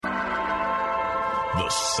The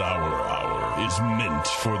Sour Hour is meant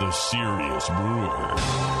for the serious brewer.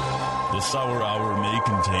 The Sour Hour may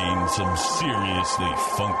contain some seriously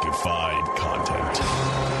funkified content.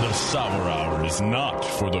 The Sour Hour is not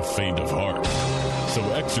for the faint of heart. So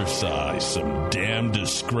exercise some damn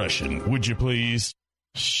discretion, would you please?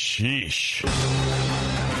 Sheesh.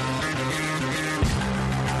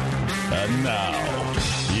 And now,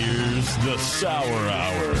 here's the Sour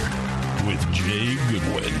Hour with Jay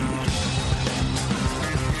Goodwin.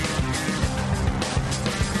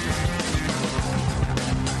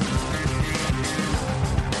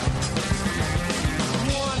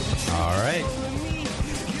 All right.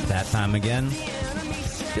 That time again. I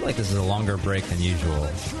feel like this is a longer break than usual.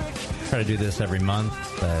 Try to do this every month,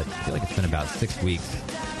 but I feel like it's been about 6 weeks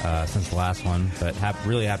since the last one. But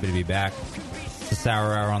really happy to be back. It's the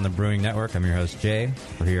Sour Hour on the Brewing Network. I'm your host, Jay.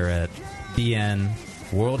 We're here at BN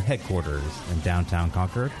World Headquarters in downtown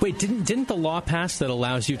Concord. Wait, didn't the law pass that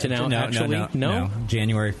allows you to now No,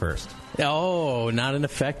 January 1st. Oh, not in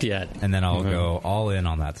effect yet. And then I'll go all in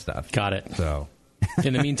on that stuff. Got it. So...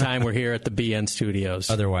 In the meantime, we're here at the BN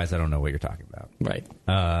Studios. Otherwise, I don't know what you're talking about. Right.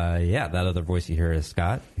 Yeah, that other voice you hear is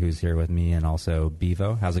Scott, who's here with me, and also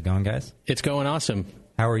Bevo. How's it going, guys? It's going awesome.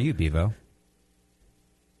 How are you, Bevo?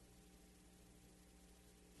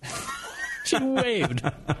 She waved.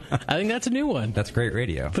 I think that's a new one. That's great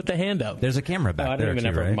radio. Put the hand up. There's a camera back there, I don't even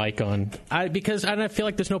have right? a mic on. Because I feel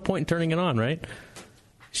like there's no point in turning it on, right?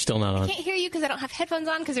 Still not on. I can't hear you because I don't have headphones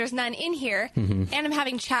on because there's none in here, and I'm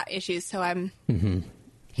having chat issues, so I'm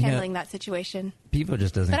handling that situation. Bevo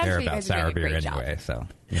just doesn't care sure about sour beer anyway, so,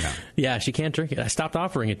 you know. Yeah, she can't drink it. I stopped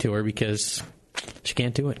offering it to her because she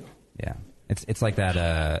can't do it. Yeah. It's like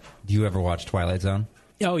that, do you ever watch Twilight Zone?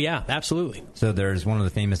 Oh, yeah, absolutely. So there's one of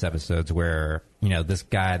the famous episodes where, you know, this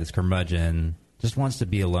guy, this curmudgeon, just wants to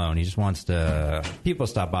be alone. He just wants to, people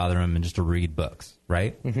stop bothering him and just to read books,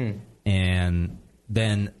 right? Mm-hmm. And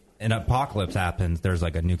then an apocalypse happens. There's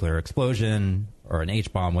like a nuclear explosion or an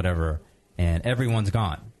H-bomb, whatever, and everyone's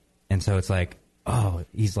gone. And so it's like, oh,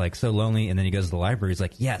 he's like so lonely. And then he goes to the library. He's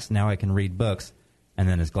like, yes, now I can read books. And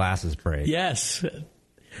then his glasses break. Yes.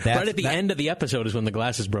 Right at the end of the episode is when the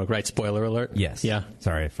glasses broke, right? Spoiler alert. Yes. Yeah.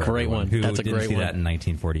 Sorry for great everyone one. who That's a didn't great see one. that in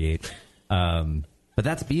 1948. But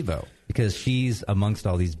that's Bevo because she's amongst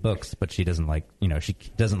all these books, but she doesn't like, you know, she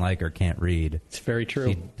doesn't like or can't read. It's very true.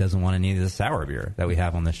 She doesn't want any of the sour beer that we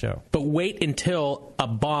have on the show. But wait until a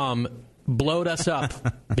bomb blowed us up,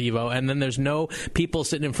 Bevo, and then there's no people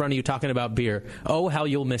sitting in front of you talking about beer. Oh, how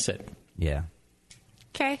you'll miss it. Yeah.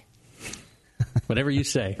 Okay. Whatever you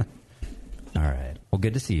say. All right. Well,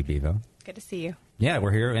 good to see you, Bevo. Good to see you. Yeah,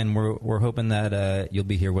 we're here, and we're hoping that you'll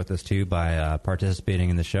be here with us, too, by participating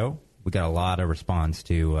in the show. We got a lot of response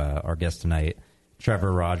to our guest tonight,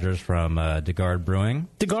 Trevor Rogers from Garde Brewing.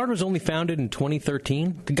 Garde was only founded in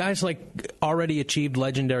 2013. The guy's like already achieved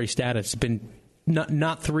legendary status. It's been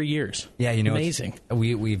not 3 years. Yeah, you know, amazing.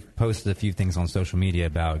 We've posted a few things on social media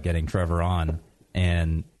about getting Trevor on,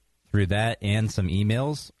 and through that and some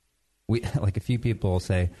emails, we like a few people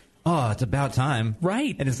say, "Oh, it's about time."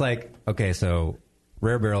 Right. And it's like, okay, so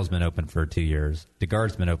Rare Barrel's been open for 2 years.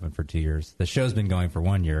 Garde's been open for 2 years. The show's been going for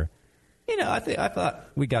 1 year. You know, I thought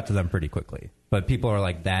we got to them pretty quickly. But people are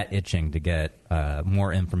like that itching to get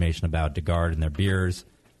more information about Garde and their beers.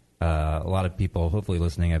 A lot of people, hopefully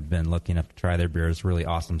listening, have been lucky enough to try their beers. Really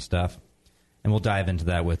awesome stuff. And we'll dive into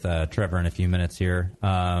that with Trevor in a few minutes here.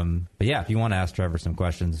 But yeah, if you want to ask Trevor some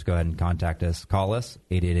questions, go ahead and contact us. Call us,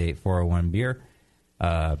 888-401-BEER.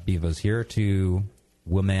 Bevo's here to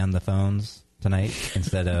woman the phones tonight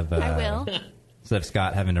instead of I will. Instead of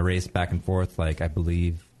Scott having to race back and forth, like I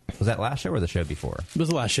believe was that last show or the show before? It was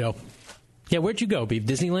the last show. Yeah, where'd you go, Beav?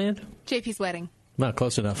 Disneyland? JP's wedding. Not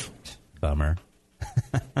close enough. Bummer.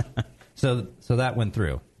 So that went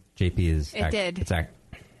through. JP is. It did.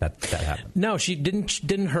 That happened. No, she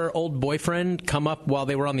didn't her old boyfriend come up while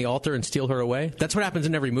they were on the altar and steal her away? That's what happens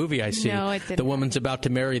in every movie I see. No, it didn't. The woman's about to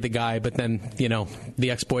marry the guy, but then, you know,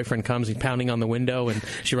 the ex-boyfriend comes, he's pounding on the window, and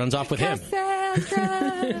she runs off with him.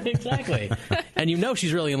 Exactly. And you know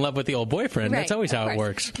she's really in love with the old boyfriend. Right, That's always how of it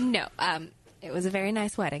course. works. No, it was a very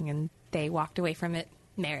nice wedding, and they walked away from it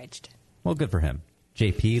marriaged. Well, good for him.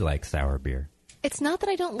 JP likes sour beer. It's not that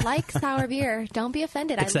I don't like sour beer. Don't be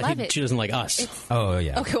offended. It's I that love it. She doesn't like us. Oh,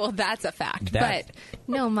 yeah. Okay, well, that's a fact. That's- but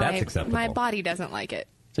no, that's acceptable. my body doesn't like it.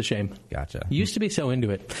 It's a shame. Gotcha. You used to be so into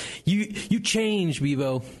it. You change,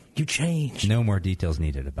 Bevo. You change. No more details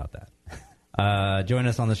needed about that. Join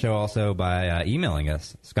us on the show also by emailing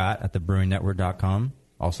us, Scott@thebrewingnetwork.com.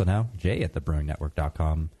 Also now,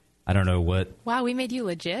 Jay@thebrewingnetwork.com. I don't know what. Wow, we made you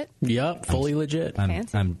legit. Yep, fully legit.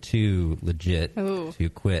 Fancy. I'm too legit Ooh. to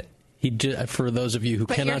quit For those of you who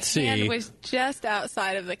But cannot your see, hand was just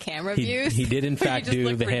outside of the camera views. he did in fact You just do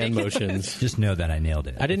looked the hand ridiculous. motions. Just know that I nailed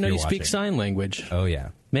it. I didn't know if you you're speak watching. sign language. Oh, yeah.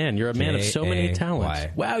 Man, you're a man of so many talents.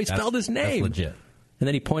 J-A-Y. Wow, he spelled his name. That's legit. And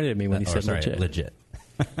then he pointed at me when he said legit. Legit.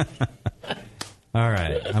 All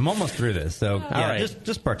right. I'm almost through this. So, yeah, right.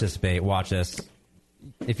 just participate. Watch us.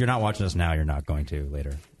 If you're not watching us now, you're not going to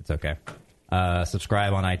later. It's okay.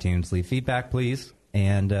 Subscribe on iTunes. Leave feedback, please.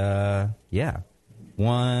 And, yeah.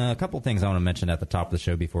 A couple things I want to mention at the top of the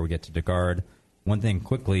show before we get to Garde. One thing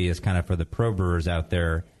quickly is kind of for the pro brewers out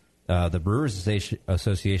there. The Brewers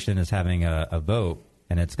Association is having a vote,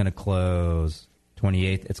 and it's going to close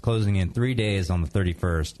 28th. It's closing in 3 days on the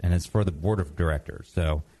 31st, and it's for the board of directors.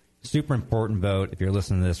 So super important vote. If you're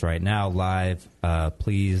listening to this right now live,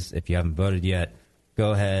 please, if you haven't voted yet,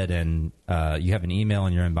 go ahead and you have an email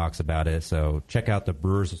in your inbox about it. So check out the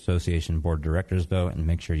Brewers Association board of directors vote and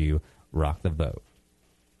make sure you rock the vote.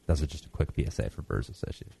 That was just a quick PSA for Brewers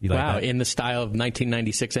Association. Wow, that? in the style of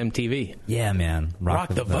 1996 MTV. Yeah, man. Rock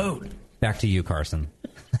the vote. Back to you, Carson.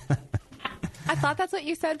 I thought that's what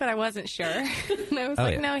you said, but I wasn't sure. And I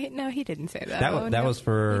was no, he didn't say that. That was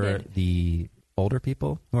for the older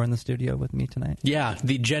people who are in the studio with me tonight. Yeah,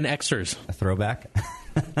 the Gen Xers. A throwback.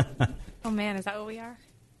 Oh, man, is that what we are?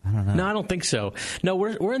 I don't know. No, I don't think so. No,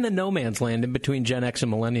 we're in the no man's land in between Gen X and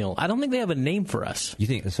Millennial. I don't think they have a name for us. You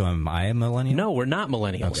think so? Am I a millennial? No, we're not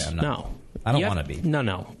millennials. Okay, I'm not. No. I don't want to be.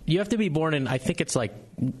 No. You have to be born in, I think it's like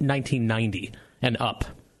 1990 and up.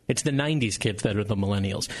 It's the 90s kids that are the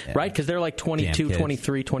millennials, right? Because they're like 22,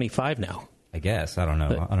 23, 25 now. I guess. I don't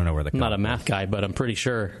know. I don't know where they're I'm not a math guy, but I'm pretty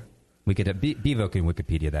sure. We could be evoking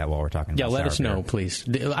Wikipedia that while we're talking about let us sour know, beer. please.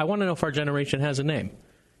 I want to know if our generation has a name.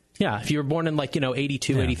 Yeah, if you were born in 82,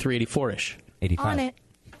 83, 84-ish. 85. On it.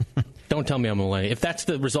 Don't tell me I'm a millennial. If that's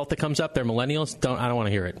the result that comes up, they're millennials. I don't want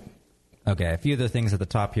to hear it. Okay, a few of the things at the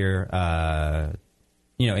top here.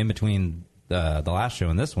 In between the last show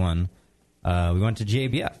and this one, we went to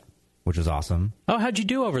GABF, which was awesome. Oh, how'd you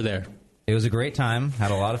do over there? It was a great time.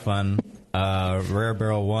 Had a lot of fun. Rare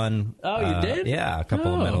Barrel won. Oh, you did? Yeah, a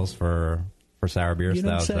couple of medals for sour beers. You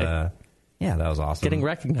don't that was that was awesome. Getting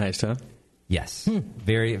recognized, huh? Yes,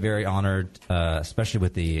 very, very honored, especially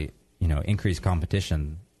with the increased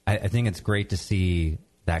competition. I think it's great to see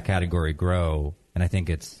that category grow, and I think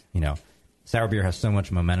it's sour beer has so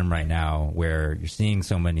much momentum right now, where you're seeing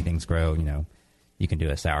so many things grow. You can do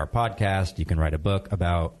a sour podcast, you can write a book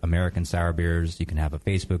about American sour beers, you can have a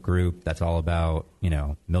Facebook group that's all about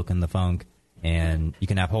milking the funk, and you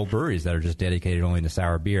can have whole breweries that are just dedicated only to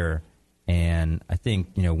sour beer. And I think,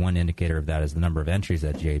 one indicator of that is the number of entries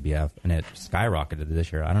at GABF, and it skyrocketed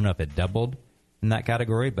this year. I don't know if it doubled in that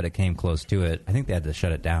category, but it came close to it. I think they had to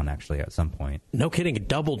shut it down, actually, at some point. No kidding. It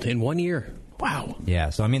doubled in 1 year. Wow.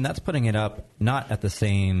 Yeah, so, that's putting it up not at the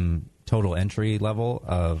same total entry level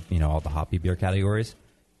of, all the hoppy beer categories,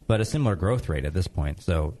 but a similar growth rate at this point.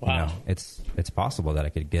 So, it's possible that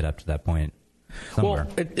it could get up to that point somewhere.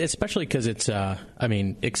 Well, especially because it's,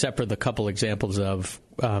 except for the couple examples of,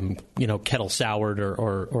 kettle soured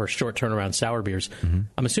or short turnaround sour beers,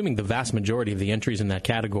 I'm assuming the vast majority of the entries in that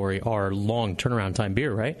category are long turnaround time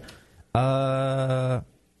beer, right?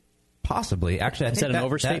 Possibly. Actually, I think that an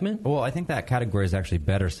overstatement? I think that category is actually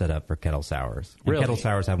better set up for kettle sours. And really? Kettle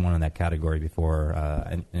sours have won in that category before.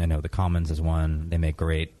 I know the Commons has won. They make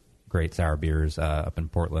great sour beers up in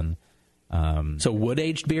Portland. So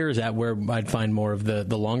wood-aged beer, is that where I'd find more of the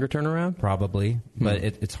longer turnaround? Probably, but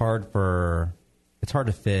it's hard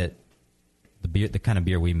to fit the kind of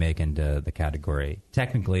beer we make into the category.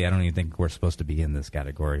 Technically, I don't even think we're supposed to be in this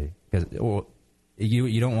category because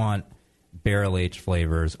you don't want barrel-aged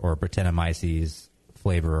flavors or Brettanomyces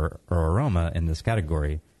flavor or aroma in this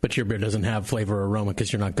category. But your beer doesn't have flavor or aroma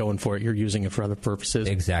because you're not going for it. You're using it for other purposes.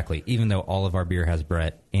 Exactly. Even though all of our beer has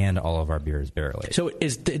Brett and all of our beer is barrel-aged. So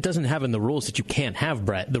it doesn't have in the rules that you can't have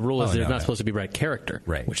Brett. The rule is there's not supposed to be Brett character,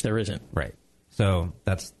 right? Which there isn't. Right. So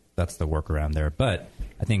that's the workaround there. But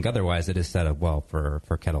I think otherwise it is set up well for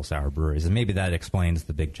kettle sour breweries, and maybe that explains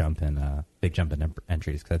the big jump in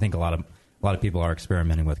entries. Because I think a lot of people are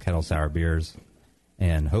experimenting with kettle sour beers.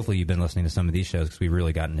 And hopefully you've been listening to some of these shows because we've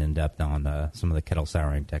really gotten in-depth on some of the kettle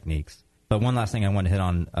souring techniques. But one last thing I want to hit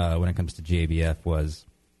on when it comes to GABF was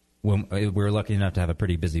when we were lucky enough to have a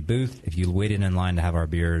pretty busy booth. If you waited in line to have our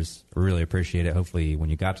beers, we really appreciate it. Hopefully when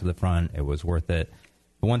you got to the front, it was worth it.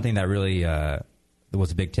 But one thing that really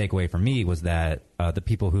was a big takeaway for me was that the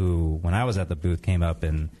people who, when I was at the booth, came up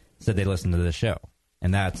and said they listened to the show.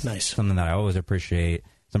 And that's nice. Something that I always appreciate.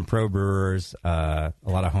 Some pro brewers, a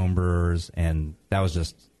lot of home brewers, and that was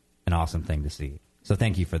just an awesome thing to see. So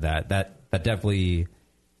thank you for that. That definitely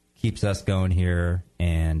keeps us going here.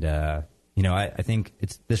 And, I think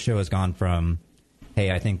this show has gone from,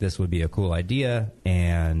 hey, I think this would be a cool idea,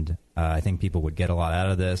 and I think people would get a lot out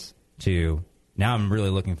of this, to now I'm really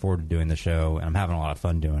looking forward to doing the show, and I'm having a lot of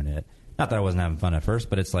fun doing it. Not that I wasn't having fun at first,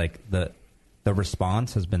 but it's like the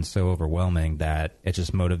response has been so overwhelming that it's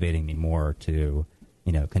just motivating me more to,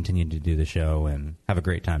 continue to do the show and have a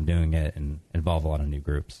great time doing it and involve a lot of new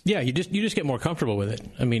groups. Yeah, you just get more comfortable with it.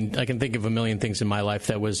 I mean, I can think of a million things in my life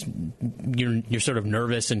that was you're sort of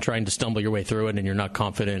nervous and trying to stumble your way through it, and you're not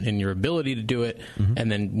confident in your ability to do it. Mm-hmm.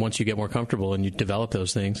 And then once you get more comfortable and you develop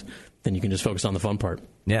those things, then you can just focus on the fun part.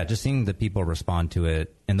 Yeah, just seeing the people respond to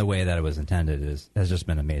it in the way that it was intended has just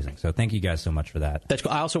been amazing. So thank you guys so much for that. That's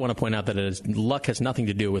cool. I also want to point out that luck has nothing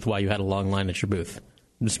to do with why you had a long line at your booth.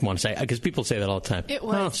 Just want to say, because people say that all the time. It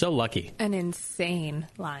was so lucky. An insane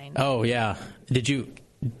line. Oh yeah. Did you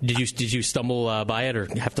stumble by it or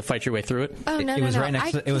have to fight your way through it? Oh no, it was right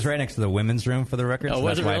next. It was right next to the women's room for the record. Oh, so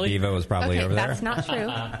was that's it why really? Bevo was probably over there. That's not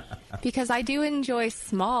true, because I do enjoy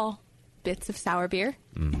small bits of sour beer.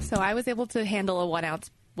 Mm. So I was able to handle a 1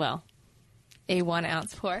 ounce pour.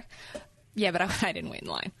 Yeah, but I didn't wait in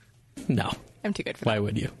line. No, I'm too good for that. Why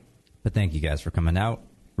would you? But thank you guys for coming out.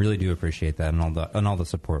 Really do appreciate that, and all the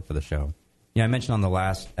support for the show. Yeah, I mentioned on the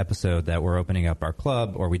last episode that we're opening up our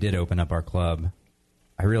club, or we did open up our club.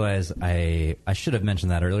 I realize I should have mentioned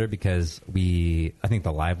that earlier, because I think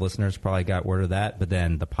the live listeners probably got word of that, but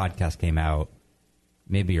then the podcast came out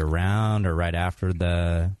maybe around or right after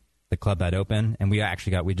the club had opened, and we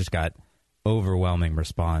just got overwhelming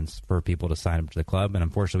response for people to sign up to the club, and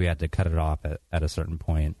unfortunately we had to cut it off at a certain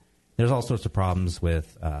point. There's all sorts of problems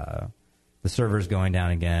with the servers going down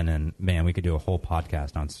again, and man, we could do a whole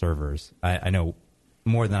podcast on servers. I know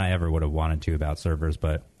more than I ever would have wanted to about servers,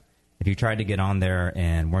 but if you tried to get on there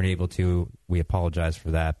and weren't able to, we apologize for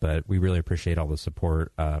that, but we really appreciate all the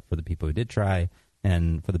support for the people who did try,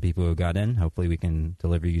 and for the people who got in. Hopefully we can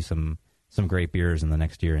deliver you some great beers in the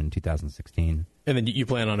next year in 2016. And then you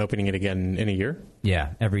plan on opening it again in a year?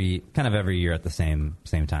 Yeah, every year at the same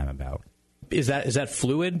time about. Is that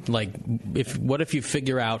fluid? Like, what if you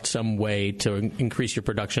figure out some way to increase your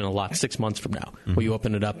production a lot 6 months from now? Mm-hmm. Will you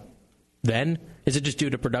open it up then? Is it just due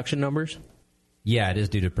to production numbers? Yeah, it is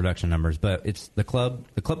due to production numbers, but it's the club.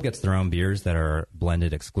 The club gets their own beers that are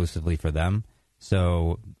blended exclusively for them.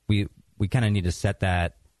 So we kind of need to set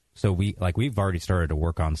that. So we've already started to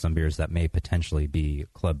work on some beers that may potentially be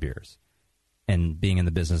club beers. And being in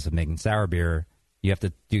the business of making sour beer, you have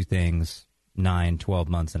to do things 9-12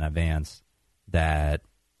 months in advance. That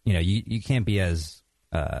you can't be as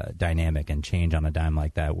dynamic and change on a dime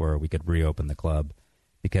like that, where we could reopen the club,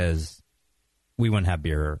 because we wouldn't have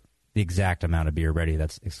the exact amount of beer ready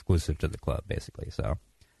that's exclusive to the club, basically. So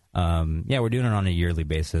we're doing it on a yearly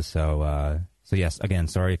basis. So yes, again,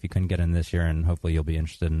 sorry if you couldn't get in this year, and hopefully you'll be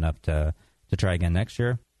interested enough to try again next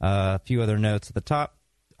year. A few other notes at the top.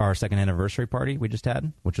 Our second anniversary party we just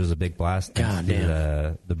had, which was a big blast. Thanks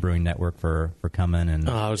to the Brewing Network for coming. And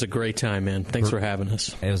it was a great time, man. Thanks for having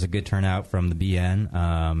us. It was a good turnout from the BN.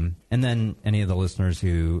 And then any of the listeners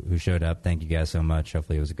who showed up, thank you guys so much.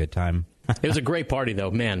 Hopefully it was a good time. It was a great party, though.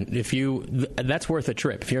 Man, that's worth a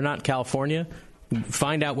trip. If you're not in California,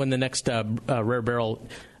 find out when the next Rare Barrel...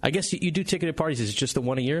 I guess you do ticketed parties. Is it just the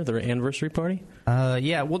one a year, the anniversary party?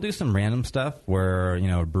 Yeah, we'll do some random stuff where,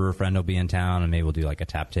 a brewer friend will be in town, and maybe we'll do like a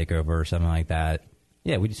tap takeover or something like that.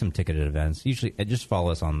 Yeah, we do some ticketed events. Usually, just follow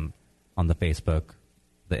us on the Facebook,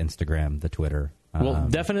 the Instagram, the Twitter. Well,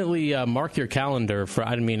 definitely mark your calendar for.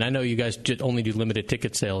 I know you guys only do limited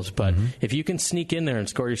ticket sales, but if you can sneak in there and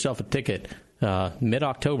score yourself a ticket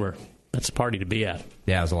mid-October, that's a party to be at.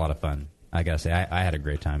 Yeah, it was a lot of fun. I gotta say, I had a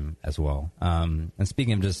great time as well. And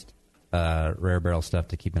speaking of just Rare Barrel stuff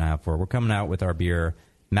to keep an eye out for, we're coming out with our beer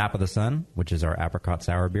Map of the Sun, which is our apricot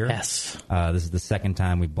sour beer. Yes. This is the second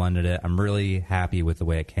time we blended it. I'm really happy with the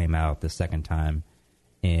way it came out the second time.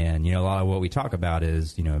 And, a lot of what we talk about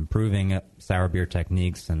is, improving sour beer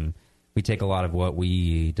techniques. And we take a lot of what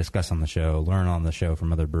we discuss on the show, learn on the show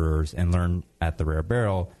from other brewers, and learn at the Rare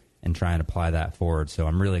Barrel and try and apply that forward. So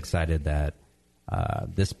I'm really excited that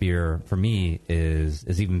this beer, for me,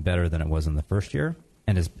 is even better than it was in the first year.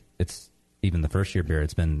 And it's even the first year beer,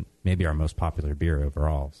 it's been maybe our most popular beer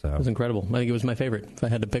overall. So it was incredible. I think it was my favorite, if I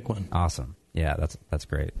had to pick one. Awesome. Yeah, that's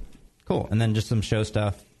great. Cool. And then just some show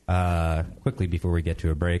stuff quickly before we get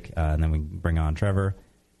to a break, and then we bring on Trevor.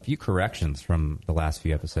 A few corrections from the last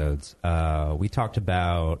few episodes. We talked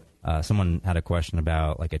about, someone had a question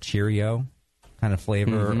about like a Cheerio kind of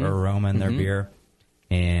flavor or aroma in their beer.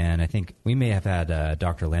 And I think we may have had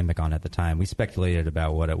Dr. Lambic on at the time. We speculated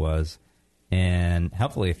about what it was. And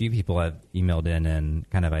hopefully a few people have emailed in and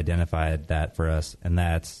kind of identified that for us. And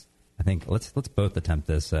that's, I think, let's both attempt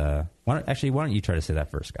this. Why don't you try to say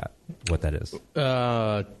that first, Scott, what that is?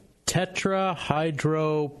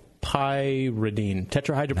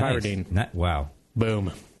 Tetrahydropyridine. Nice. Wow.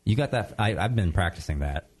 Boom. You got that. I've been practicing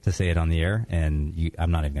that to say it on the air, and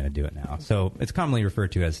I'm not even going to do it now. So it's commonly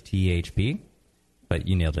referred to as THP, but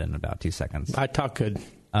you nailed it in about 2 seconds. I talk good.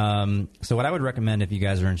 So what I would recommend if you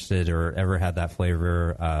guys are interested or ever had that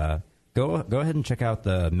flavor, go ahead and check out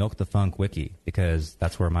the Milk the Funk wiki, because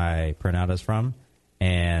that's where my printout is from,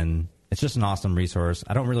 and it's just an awesome resource.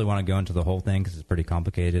 I don't really want to go into the whole thing because it's pretty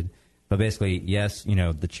complicated, but basically, yes,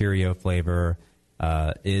 the Cheerio flavor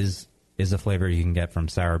is a flavor you can get from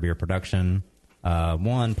sour beer production.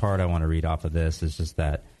 One part I want to read off of this is just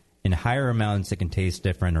that in higher amounts, it can taste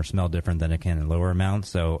different or smell different than it can in lower amounts.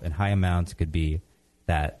 So in high amounts, it could be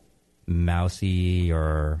that mousy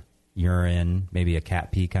or urine, maybe a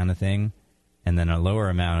cat pee kind of thing. And then in lower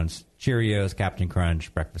amounts, Cheerios, Captain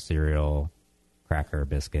Crunch, breakfast cereal, cracker,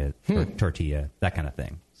 biscuit, tortilla, that kind of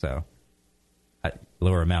thing. So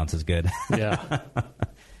lower amounts is good. Yeah.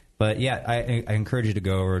 But yeah, I encourage you to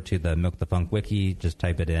go over to the Milk the Funk wiki, just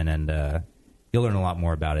type it in, and you'll learn a lot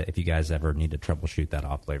more about it if you guys ever need to troubleshoot that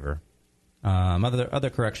off flavor. Other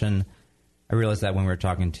correction, I realized that when we were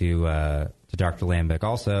talking to Dr. Lambic,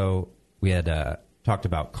 also we had talked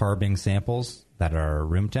about carbing samples that are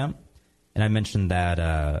room temp, and I mentioned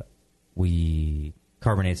that we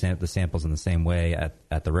carbonate the samples in the same way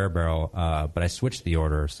at the Rare Barrel, but I switched the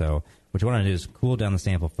order. So what you want to do is cool down the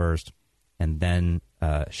sample first, and then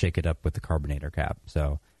shake it up with the carbonator cap.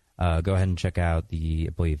 So go ahead and check out I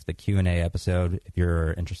believe the Q&A episode if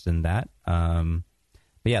you're interested in that. But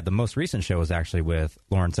yeah, the most recent show was actually with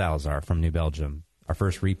Lauren Salazar from New Belgium, our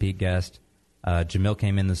first repeat guest. Jamil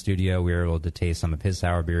came in the studio. We were able to taste some of his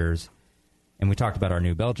sour beers, and we talked about our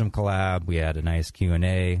New Belgium collab. We had a nice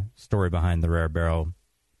Q&A, story behind the Rare Barrel.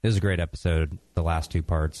 It was a great episode, the last two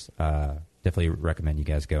parts. Definitely recommend you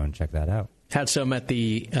guys go and check that out. Had some at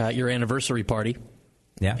your anniversary party.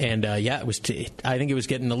 Yeah. And it was. I think it was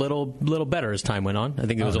getting a little better as time went on. I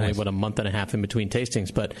think it was only a month and a half in between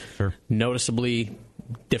tastings, but noticeably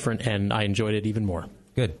different, and I enjoyed it even more.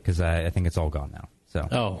 Good, because I think it's all gone now. So.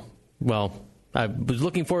 Oh well, I was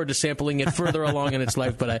looking forward to sampling it further along in its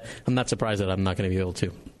life, but I'm not surprised that I'm not going to be able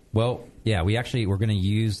to. Well, yeah, we're going to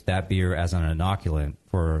use that beer as an inoculant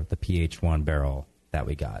for the PH1 barrel that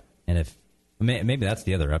we got, and if maybe that's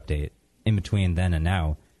the other update in between then and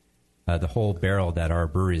now. The whole barrel that our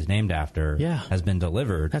brewery is named after has been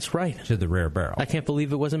delivered. That's right. To the Rare Barrel. I can't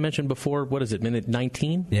believe it wasn't mentioned before. What is it, minute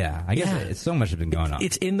 19? Yeah, I guess it's so much has been going on.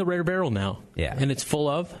 It's in the Rare Barrel now. Yeah. And it's full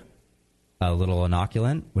of? A little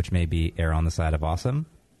inoculant, which may be air on the side of awesome,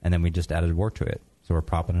 and then we just added wort to it. So we're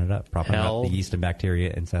propping up the yeast and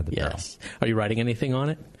bacteria inside the barrel. Are you writing anything on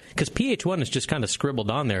it? Because PH1 is just kind of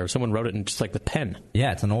scribbled on there. Someone wrote it in just like the pen.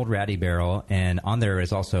 Yeah, it's an old ratty barrel, and on there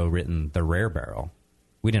is also written the Rare Barrel.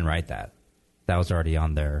 We didn't write that. That was already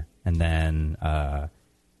on there. And then I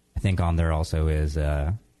think on there also is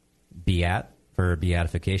Beat for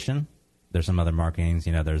beatification. There's some other markings.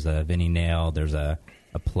 There's a Vinny nail. There's a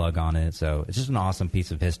plug on it. So it's just an awesome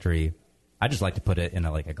piece of history. I just like to put it in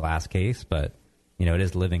a glass case, but it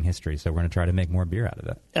is living history. So we're going to try to make more beer out of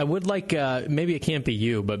it. I would like, maybe it can't be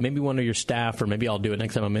you, but maybe one of your staff, or maybe I'll do it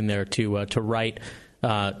next time I'm in there, to write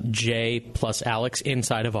J plus Alex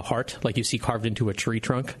inside of a heart, like you see carved into a tree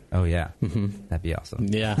trunk. Oh yeah, That'd be awesome.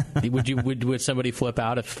 Yeah, would somebody flip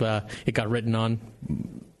out if it got written on?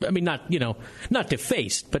 I mean, not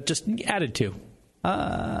defaced, but just added to.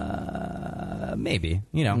 Maybe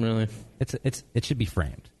really, it should be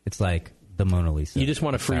framed. It's like the Mona Lisa. You just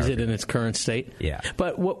want to freeze it in its current state. Yeah.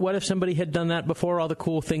 But what if somebody had done that before all the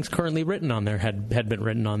cool things currently written on there had been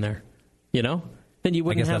written on there? Then you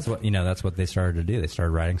wouldn't that's what they started to do. They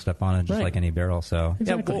started writing stuff on it just like any barrel. So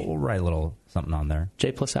exactly. Yeah, we'll write a little something on there.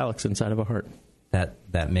 J plus Alex inside of a heart.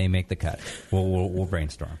 That may make the cut. We'll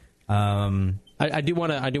brainstorm. I do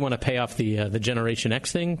want to pay off the Generation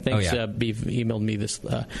X thing. Thanks, Beef emailed me this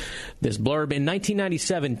blurb. In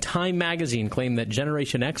 1997, Time magazine claimed that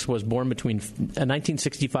Generation X was born between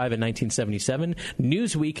 1965 and 1977.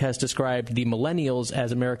 Newsweek has described the millennials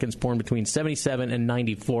as Americans born between 77 and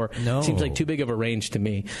 94. No. Seems like too big of a range to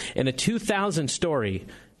me. In a 2000 story,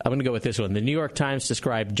 I'm going to go with this one. The New York Times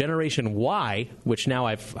described Generation Y, which now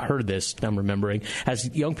I've heard this, I'm remembering, as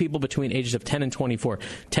young people between ages of 10 and 24.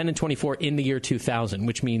 10 and 24 in the year 2000,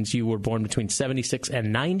 which means you were born between 76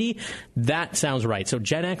 and 90. That sounds right. So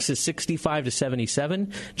Gen X is 65 to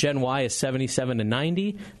 77. Gen Y is 77 to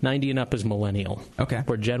 90. 90 and up is millennial. Okay.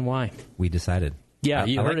 We're Gen Y. We decided. Yeah,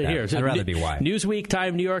 you I heard like it that. here. I'd rather be why. Newsweek,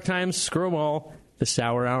 Time, New York Times, screw them all. The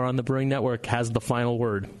Sour Hour on the Brewing Network has the final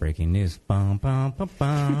word. Breaking news. Bum, bum, bum,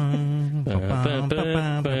 bum. Bum, bum,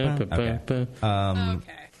 bum, bum, bum.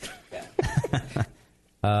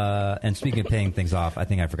 Okay. And speaking of paying things off, I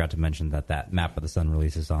think I forgot to mention that Map of the Sun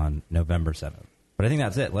releases on November 7th. But I think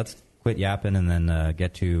that's it. Let's quit yapping and then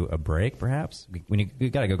get to a break, perhaps. We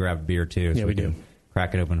got to go grab a beer, too. So yeah, we do.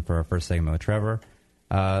 Crack it open for our first segment with Trevor.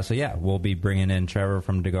 We'll be bringing in Trevor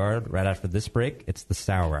from DeGarde right after this break. It's the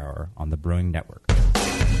Sour Hour on the Brewing Network.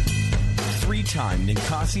 Three-time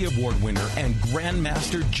Ninkasi Award winner and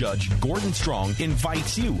Grandmaster Judge Gordon Strong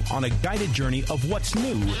invites you on a guided journey of what's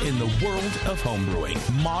new in the world of homebrewing.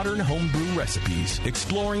 Modern homebrew recipes,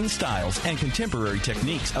 exploring styles, and contemporary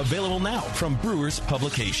techniques available now from Brewers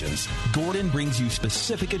Publications. Gordon brings you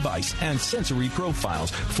specific advice and sensory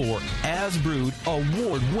profiles for as-brewed,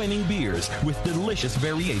 award-winning beers with delicious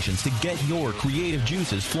variations to get your creative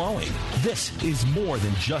juices flowing. This is more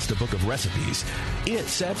than just a book of recipes. It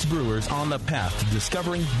sets brewers on the path to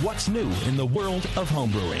discovering what's new in the world of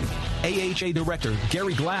homebrewing. AHA Director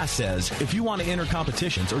Gary Glass says, if you want to enter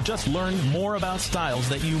competitions or just learn more about styles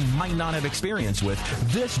that you might not have experience with,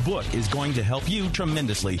 this book is going to help you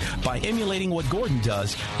tremendously. By emulating what Gordon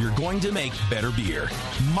does, you're going to make better beer.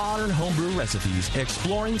 Modern homebrew recipes,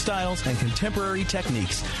 exploring styles, and contemporary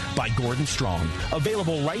techniques by Gordon Strong.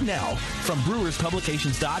 Available right now from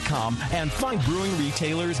brewerspublications.com and find brewing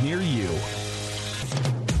retailers near you.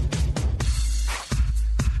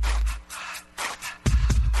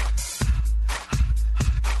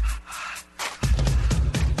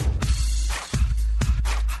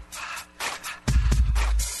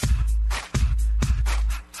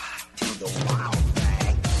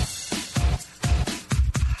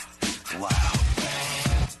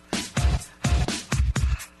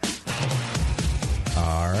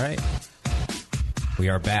 We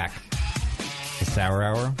are back. The Sour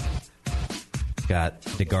Hour. Got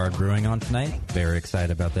DeGarde Brewing on tonight. Very excited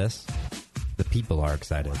about this. The people are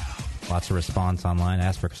excited. Lots of response online.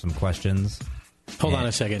 Ask for some questions. Hold on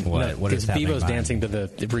a second. What is happening? Bevo's dancing to the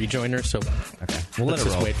rejoiner, so okay. We'll let's let it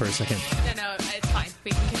just roll. wait for a second. No, it's fine. We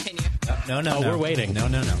can continue. No, we're waiting. No.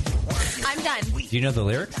 I'm done. Do you know the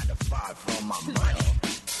lyrics?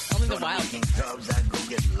 Only the wild.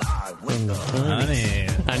 Honey.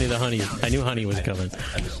 I knew I knew honey was coming.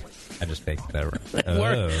 I just faked that.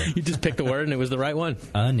 Word. You just picked a word and it was the right one.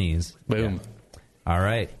 Unease. Boom. Yeah. All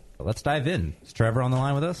right. Well, let's dive in. Is Trevor on the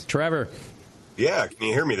line with us? Trevor. Yeah, can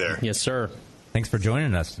you hear me there? Yes, sir. Thanks for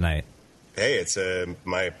joining us tonight. Hey, it's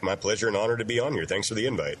my pleasure and honor to be on here. Thanks for the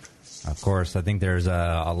invite. Of course. I think there's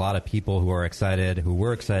a lot of people who were excited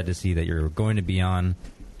to see that you're going to be on,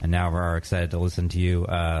 and now are excited to listen to you.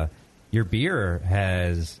 Your beer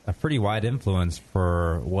has a pretty wide influence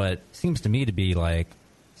for what seems to me to be like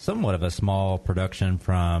somewhat of a small production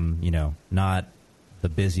from, not the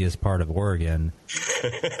busiest part of Oregon.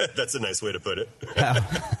 That's a nice way to put it.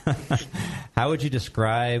 How would you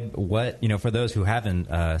describe what, for those who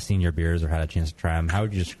haven't seen your beers or had a chance to try them, how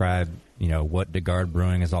would you describe, what DeGarde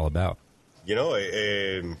Brewing is all about?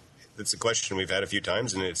 It's a question we've had a few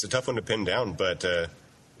times, and it's a tough one to pin down, but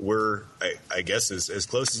we're, I guess, as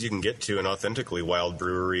close as you can get to an authentically wild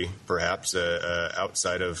brewery, perhaps,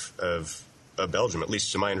 outside of Belgium, at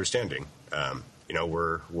least to my understanding.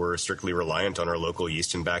 We're strictly reliant on our local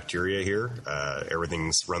yeast and bacteria here.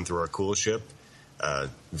 Everything's run through our cool ship.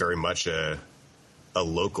 Very much a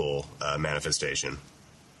local manifestation.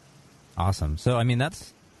 Awesome. So,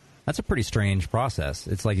 that's a pretty strange process.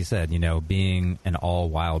 It's like you said, being an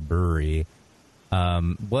all-wild brewery.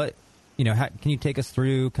 Can you take us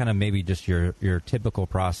through kind of maybe just your typical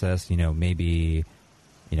process?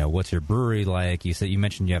 What's your brewery like? You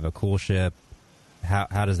mentioned you have a cool ship.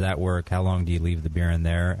 How does that work? How long do you leave the beer in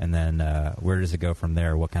there? And then where does it go from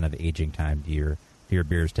there? What kind of aging time do your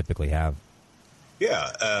beers typically have?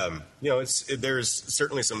 Yeah, there's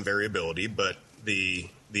certainly some variability, but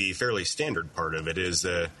the fairly standard part of it is,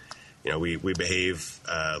 we behave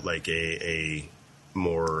like a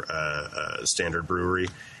more standard brewery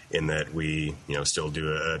in that we, still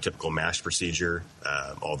do a typical mash procedure,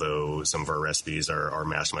 although some of our recipes are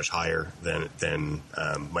mashed much higher than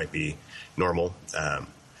might be normal.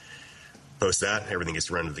 Post that, everything gets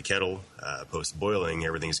run to the kettle. Post boiling,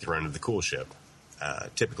 everything gets run to the cool ship.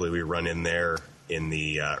 Typically, we run in there in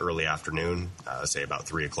the early afternoon, say about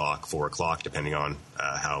 3 o'clock, 4 o'clock, depending on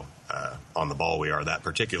how on the ball we are that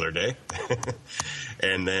particular day.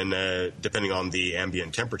 And then depending on the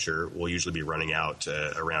ambient temperature, we'll usually be running out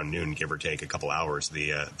around noon, give or take a couple hours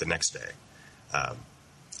the next day.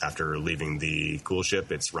 After leaving the cool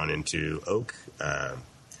ship, it's run into oak.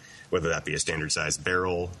 whether that be a standard size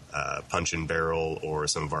barrel, puncheon barrel, or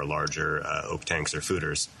some of our larger oak tanks or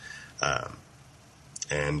foeders.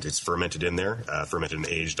 And it's fermented in there, fermented and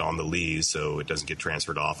aged on the lees, so it doesn't get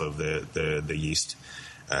transferred off of the yeast.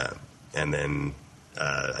 And then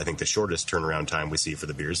I think the shortest turnaround time we see for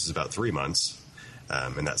the beers is about 3 months.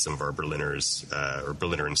 And that's some of our Berliners, or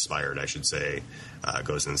Berliner inspired, I should say,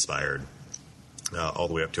 goes inspired. All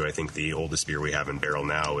the way up to, I think, the oldest beer we have in barrel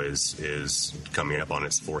now is coming up on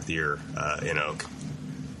its 4th year in oak.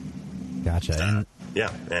 Gotcha.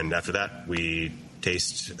 Yeah, and after that, we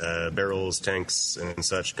taste barrels, tanks, and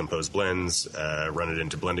such, compose blends, run it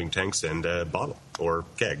into blending tanks, and bottle or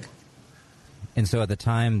keg. And so at the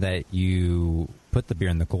time that you put the beer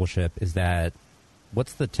in the cool ship,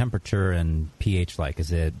 what's the temperature and pH like?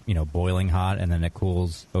 Is it, boiling hot and then it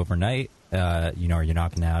cools overnight? Are you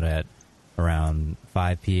knocking out at around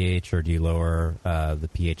 5 pH, or do you lower the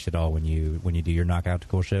pH at all when you do your knockout to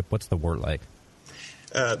cool ship? What's the wort like?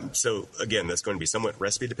 So again, that's going to be somewhat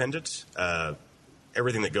recipe dependent.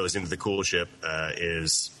 Everything that goes into the cool ship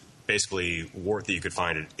is basically wort that you could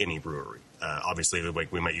find at any brewery. Obviously,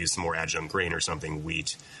 we might use some more adjunct grain or something,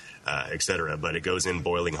 wheat, etc. But it goes in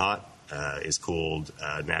boiling hot, is cooled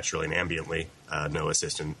naturally and ambiently. No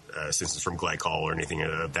assistance from glycol or anything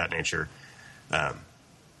of that nature.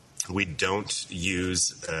 We don't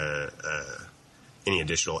use any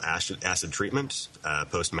additional acid treatment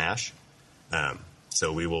post mash.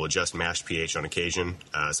 So we will adjust mash pH on occasion.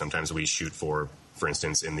 Sometimes we shoot for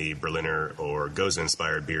instance, in the Berliner or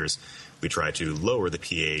Gose-inspired beers, we try to lower the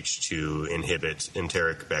pH to inhibit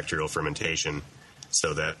enteric bacterial fermentation,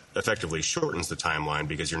 so that effectively shortens the timeline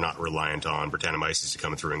because you're not reliant on Brettanomyces to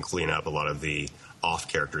come through and clean up a lot of the off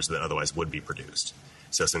characters that otherwise would be produced.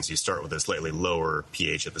 So since you start with a slightly lower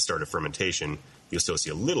pH at the start of fermentation, you'll still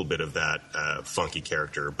see a little bit of that funky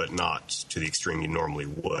character, but not to the extreme you normally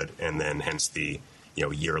would, and then hence the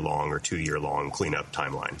year-long or 2-year-long cleanup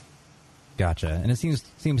timeline. Gotcha. And it seems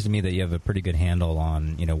to me that you have a pretty good handle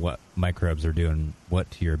on what microbes are doing what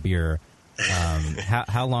to your beer.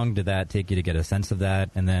 How long did that take you to get a sense of that?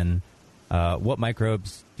 And then what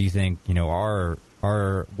microbes do you think are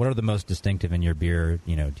what are the most distinctive in your beer?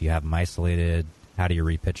 Do you have them isolated? How do you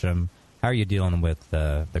repitch them? How are you dealing with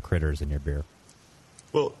the critters in your beer?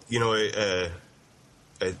 Well,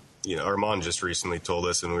 Armand just recently told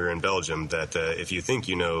us when we were in Belgium that if you think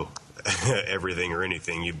you know everything or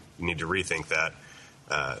anything, you need to rethink that.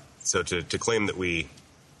 So to claim that we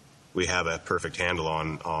have a perfect handle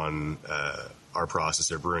on our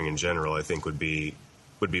process or brewing in general, I think would be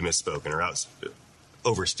misspoken or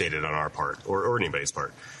overstated on our part or anybody's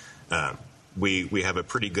part. We have a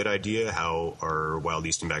pretty good idea how our wild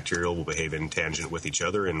yeast and bacterial will behave in tangent with each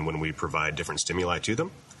other and when we provide different stimuli to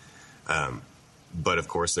them. But, of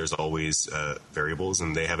course, there's always variables,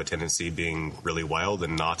 and they have a tendency, being really wild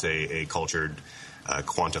and not a cultured,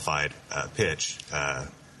 quantified pitch,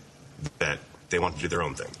 that they want to do their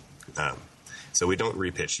own thing. So we don't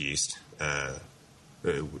repitch yeast.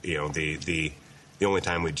 The only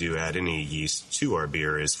time we do add any yeast to our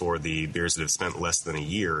beer is for the beers that have spent less than a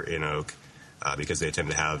year in oak, because they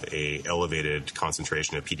tend to have a elevated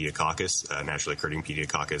concentration of Pediococcus, naturally occurring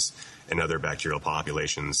Pediococcus, and other bacterial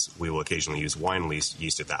populations. We will occasionally use wine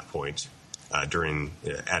yeast at that point,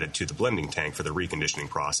 added to the blending tank for the reconditioning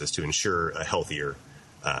process to ensure a healthier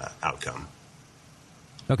outcome.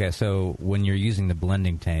 Okay, so when you're using the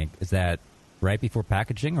blending tank, is that right before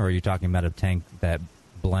packaging, or are you talking about a tank that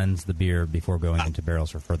blends the beer before going into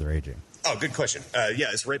barrels for further aging? Oh, good question. Yeah,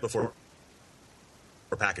 it's right before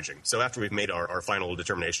packaging. So after we've made our final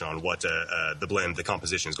determination on what the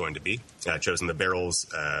composition is going to be, chosen the barrels,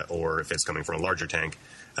 or if it's coming from a larger tank,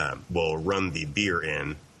 we'll run the beer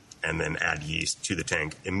in and then add yeast to the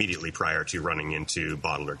tank immediately prior to running into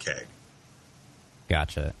bottle or keg.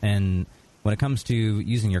 Gotcha. And when it comes to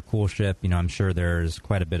using your cool ship, I'm sure there's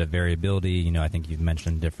quite a bit of variability. I think you've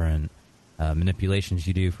mentioned different manipulations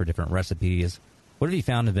you do for different recipes. What have you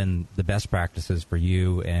found have been the best practices for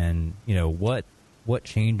you, and what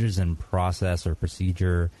changes in process or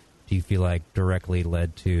procedure do you feel like directly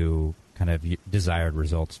led to kind of desired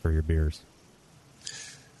results for your beers?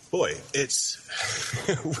 Boy, it's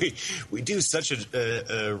we do such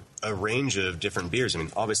a range of different beers. I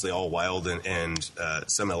mean, obviously all wild and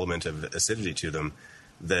some element of acidity to them,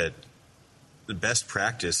 that the best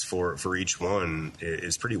practice for each one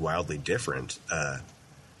is pretty wildly different.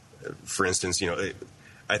 For instance,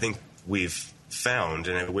 I think we've found,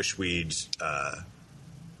 and I wish we'd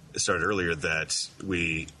started earlier, that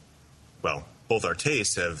both our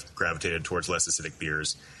tastes have gravitated towards less acidic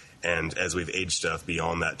beers, and as we've aged stuff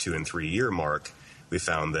beyond that 2 and 3 year mark, we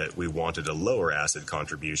found that we wanted a lower acid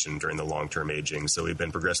contribution during the long-term aging, so we've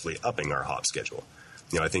been progressively upping our hop schedule.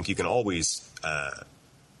 I think you can always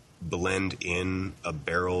blend in a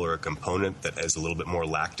barrel or a component that has a little bit more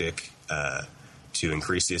lactic to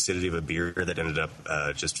increase the acidity of a beer that ended up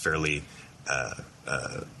just fairly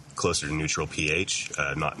closer to neutral pH,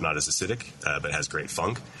 not as acidic, but has great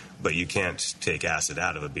funk. But you can't take acid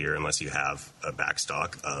out of a beer unless you have a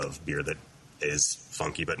backstock of beer that is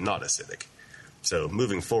funky but not acidic. So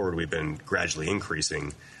moving forward, we've been gradually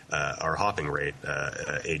increasing our hopping rate,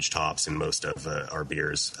 aged hops in most of our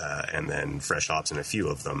beers, and then fresh hops in a few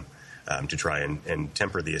of them to try and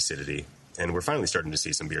temper the acidity. And we're finally starting to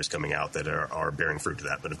see some beers coming out that are bearing fruit to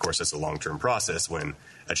that. But, of course, that's a long-term process when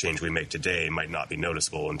a change we make today might not be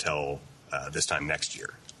noticeable until this time next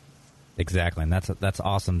year. Exactly, and that's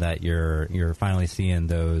awesome that you're finally seeing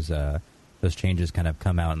those changes kind of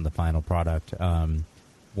come out in the final product.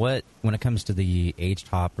 When it comes to the aged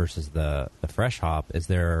hop versus the fresh hop, is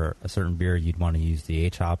there a certain beer you'd want to use the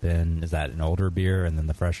aged hop in? Is that an older beer and then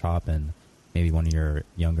the fresh hop in maybe one of your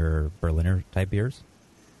younger Berliner type beers?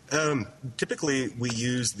 Typically, we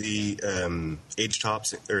use the aged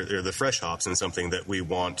hops or the fresh hops in something that we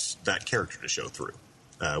want that character to show through.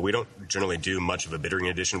 We don't generally do much of a bittering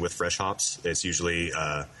addition with fresh hops. It's usually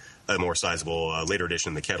a more sizable later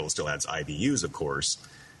addition. The kettle still adds IBUs, of course,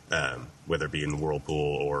 whether it be in the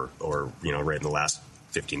whirlpool or right in the last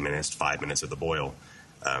 15 minutes, 5 minutes of the boil.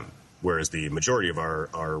 Whereas the majority of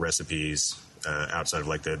our recipes, outside of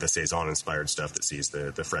like the Saison-inspired stuff that sees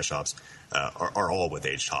the fresh hops, are all with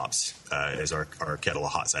aged hops as our kettle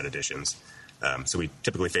of hot side additions. So we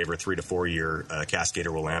typically favor 3 to 4 year Cascade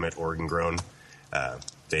or Willamette Oregon grown.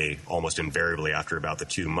 They almost invariably, after about the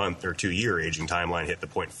 2 year aging timeline, hit the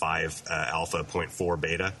 0.5 alpha, 0.4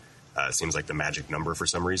 beta. It seems like the magic number for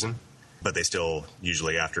some reason. But they still,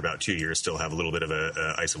 usually after about 2 years, still have a little bit of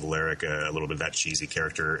a isovaleric, a little bit of that cheesy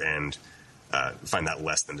character, and find that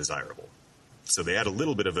less than desirable. So they add a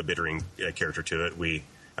little bit of a bittering character to it. We,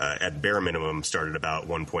 at bare minimum, started about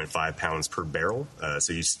 1.5 pounds per barrel.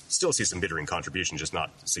 So you still see some bittering contribution, just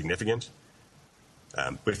not significant.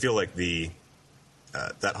 But I feel like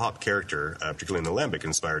that hop character, particularly in the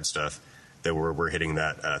lambic-inspired stuff, that we're hitting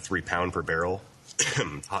that 3 pound per barrel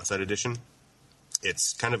hot side addition.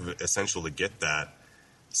 It's kind of essential to get that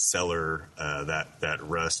cellar, that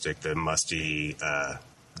rustic, the musty,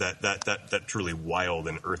 that truly wild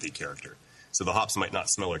and earthy character. So the hops might not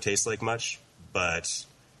smell or taste like much, but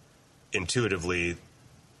intuitively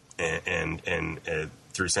and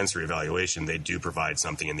through sensory evaluation, they do provide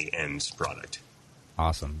something in the end product.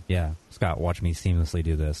 Awesome. Yeah. Scott, watch me seamlessly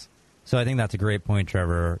do this. So I think that's a great point,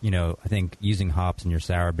 Trevor. I think using hops in your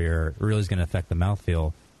sour beer really is going to affect the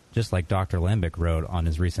mouthfeel, just like Dr. Lambic wrote on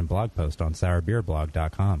his recent blog post on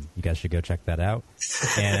sourbeerblog.com. You guys should go check that out.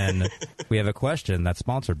 And we have a question that's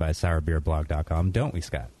sponsored by sourbeerblog.com, don't we,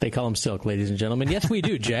 Scott? They call him Silk, ladies and gentlemen. Yes, we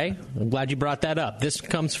do, Jay. I'm glad you brought that up. This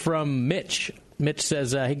comes from Mitch. Mitch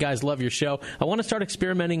says, hey, guys, love your show. I want to start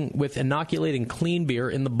experimenting with inoculating clean beer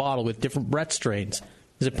in the bottle with different Brett strains.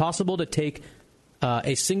 Is it possible to take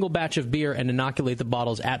a single batch of beer and inoculate the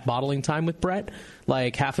bottles at bottling time with Brett?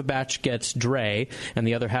 Like half a batch gets Dre and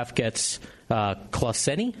the other half gets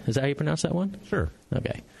Clauseni? Is that how you pronounce that one? Sure.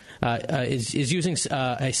 Okay. Is using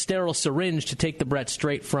a sterile syringe to take the Brett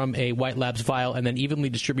straight from a White Labs vial and then evenly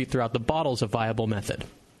distribute throughout the bottles a viable method?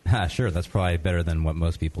 Sure, that's probably better than what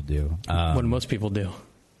most people do. What do most people do?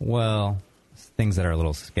 Well, things that are a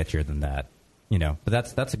little sketchier than that.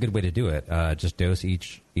 But that's a good way to do it. Just dose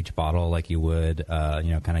each bottle like you would,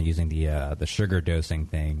 kind of using the sugar dosing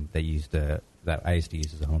thing that I used to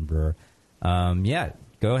use as a home brewer. Yeah,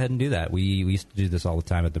 go ahead and do that. We used to do this all the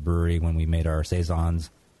time at the brewery when we made our saisons.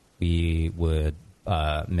 We would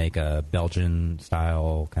make a Belgian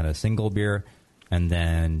style kind of single beer, and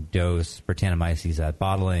then dose Brettanomyces at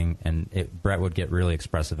bottling, and Brett would get really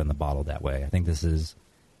expressive in the bottle that way. I think this is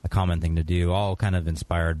a common thing to do, all kind of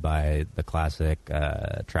inspired by the classic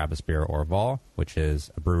Travis beer Orval, which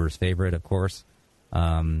is a brewer's favorite, of course.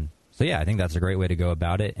 So yeah, I think that's a great way to go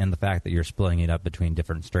about it, and the fact that you're splitting it up between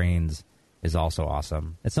different strains is also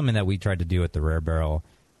awesome. It's something that we tried to do at the Rare Barrel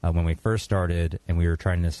when we first started, and we were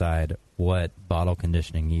trying to decide what bottle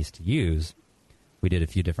conditioning yeast to use. We did a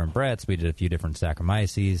few different Bretts, we did a few different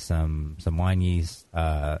Saccharomyces, some wine yeast,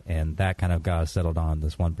 and that kind of got us settled on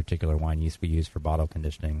this one particular wine yeast we use for bottle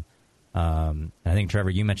conditioning. And I think,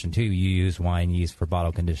 Trevor, you mentioned, too, you use wine yeast for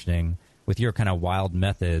bottle conditioning. With your kind of wild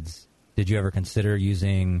methods, did you ever consider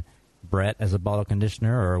using Brett as a bottle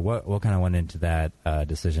conditioner, or what kind of went into that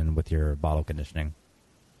decision with your bottle conditioning?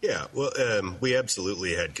 Yeah, well, we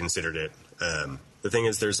absolutely had considered it. the thing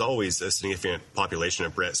is, there's always a significant population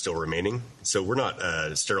of Brett still remaining. So we're not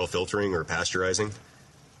sterile filtering or pasteurizing.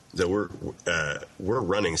 So we're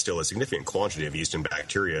running still a significant quantity of yeast and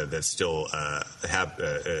bacteria that still have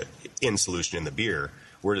in solution in the beer.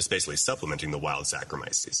 We're just basically supplementing the wild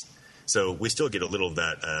Saccharomyces. So we still get a little of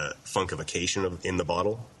that funkification in the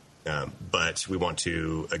bottle, but we want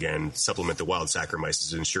to, again, supplement the wild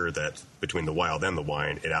Saccharomyces to ensure that between the wild and the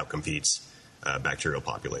wine, it outcompetes bacterial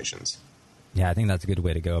populations. Yeah, I think that's a good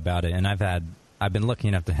way to go about it. And I've been lucky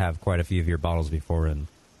enough to have quite a few of your bottles before, and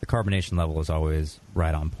the carbonation level is always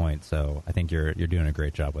right on point. So I think you're doing a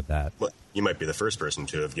great job with that. Well, you might be the first person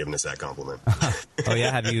to have given us that compliment. Oh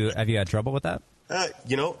yeah, have you had trouble with that? I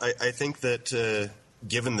think that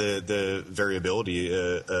given the variability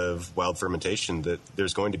of wild fermentation, that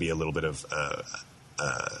there's going to be a little bit of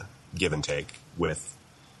give and take with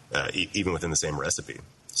even within the same recipe.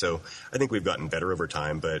 So I think we've gotten better over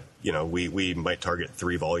time, but we might target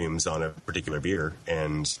 3 volumes on a particular beer,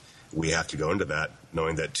 and we have to go into that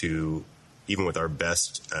knowing that even with our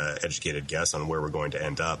best educated guess on where we're going to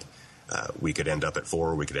end up, we could end up at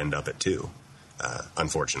 4, we could end up at 2.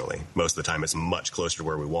 Unfortunately, most of the time it's much closer to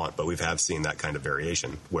where we want, but we have seen that kind of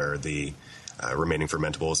variation where the remaining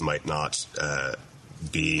fermentables might not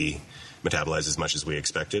be metabolized as much as we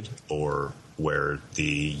expected, or where the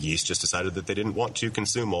yeast just decided that they didn't want to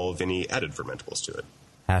consume all of any added fermentables to it.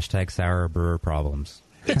 # sour brewer problems.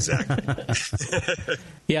 Exactly.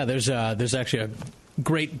 Yeah, there's actually a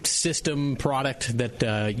great system product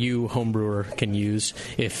that you homebrewer can use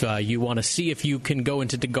if you want to see if you can go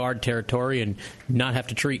into Garde territory and not have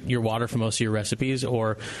to treat your water for most of your recipes,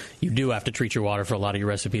 or you do have to treat your water for a lot of your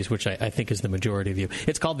recipes, which I think is the majority of you.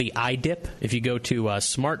 It's called the iDip. If you go to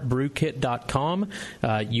smartbrewkit.com,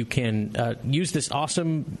 you can use this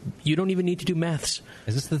awesome, you don't even need to do maths.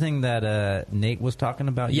 Is this the thing that Nate was talking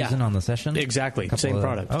about using on the session? Exactly. Same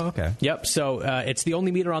product. Oh, okay. Yep. So it's the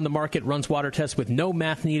only meter on the market, runs water tests with no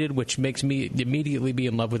math needed, which makes me immediately be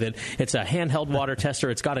in love with it. It's a handheld water tester.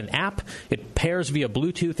 It's got an app. It pairs via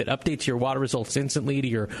Bluetooth. It updates your water results instantly to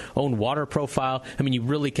your own water profile. I mean, you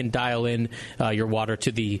really can dial in your water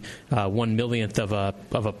to the 1/millionth of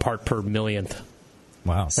a part per millionth.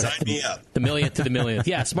 Wow. Sign me up. The millionth to the millionth.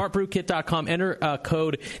 Yeah, smartbrewkit.com. Enter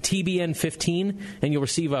code TBN15, and you'll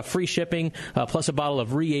receive free shipping plus a bottle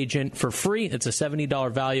of reagent for free. It's a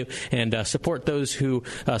 $70 value, and support those who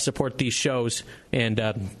support these shows, and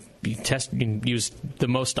use the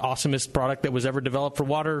most awesomest product that was ever developed for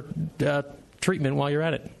water treatment while you're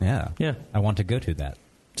at it. Yeah. Yeah. I want to go to that.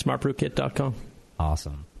 Smartbrewkit.com.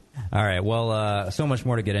 Awesome. All right. Well, so much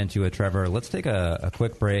more to get into with Trevor. Let's take a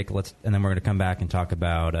quick break. And then we're going to come back and talk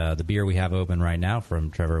about the beer we have open right now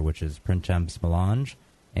from Trevor, which is Printemps Melange,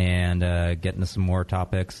 and get into some more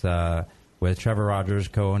topics with Trevor Rogers,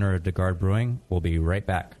 co-owner of Garde Brewing. We'll be right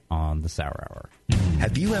back on the Sour Hour.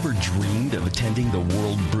 Have you ever dreamed of attending the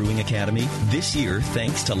World Brewing Academy? This year,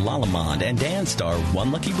 thanks to Lallemande and Danstar,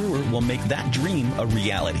 one lucky brewer will make that dream a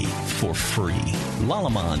reality for free.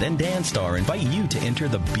 Lallemande and Danstar invite you to enter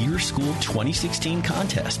the Beer School 2016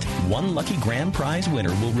 contest. One lucky grand prize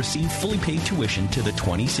winner will receive fully paid tuition to the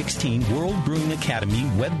 2016 World Brewing Academy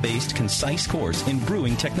web-based concise course in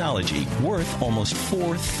brewing technology, worth almost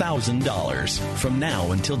 $4,000. From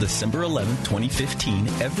now until December 11, 2015,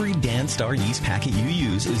 every Danstar yeast packet you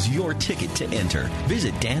use is your ticket to enter.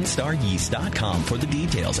 Visit danstaryeast.com for the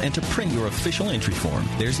details and to print your official entry form.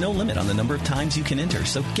 There's no limit on the number of times you can enter,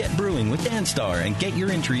 so get brewing with Danstar and get your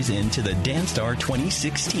entries into the Danstar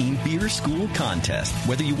 2016 Beer School Contest.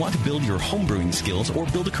 Whether you want to build your homebrewing skills or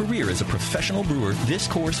build a career as a professional brewer, this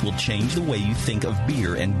course will change the way you think of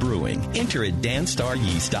beer and brewing. Enter at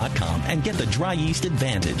danstaryeast.com and get the dry yeast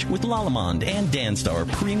advantage with Lallemande and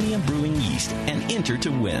Danstar Premium Brewing Yeast and enter to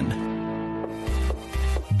win.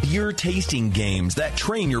 Beer tasting games that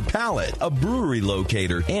train your palate, a brewery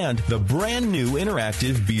locator, and the brand new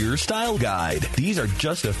interactive beer style guide. These are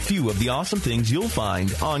just a few of the awesome things you'll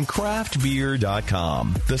find on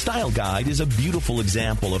craftbeer.com. The style guide is a beautiful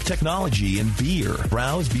example of technology in beer.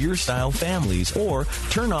 Browse beer style families or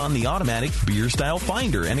turn on the automatic beer style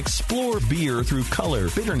finder and explore beer through color,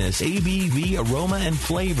 bitterness, ABV, aroma, and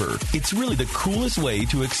flavor. It's really the coolest way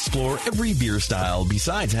to explore every beer style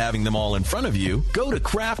besides having them all in front of you. Go to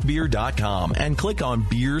craftbeer.com craftbeer.com and click on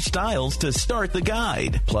Beer Styles to start the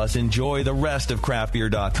guide. Plus, enjoy the rest of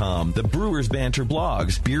craftbeer.com, the Brewers Banter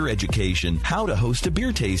blogs, beer education, how to host a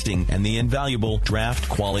beer tasting, and the invaluable Draft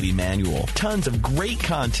Quality Manual. Tons of great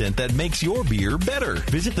content that makes your beer better.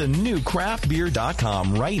 Visit the new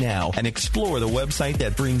craftbeer.com right now and explore the website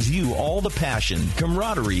that brings you all the passion,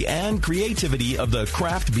 camaraderie, and creativity of the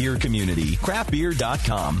craft beer community.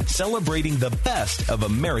 Craftbeer.com, celebrating the best of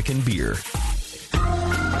American beer.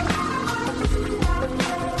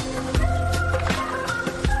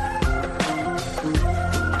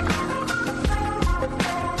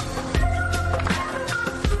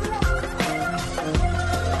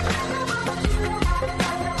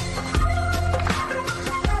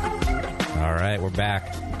 All right, we're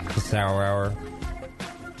back. The Sour Hour.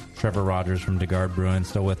 Trevor Rogers from Garde Brewing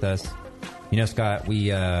still with us. You know, Scott, we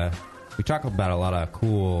talk about a lot of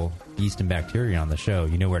cool yeast and bacteria on the show.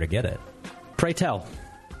 You know where to get it. Pray tell.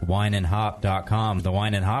 Wineandhop.com, the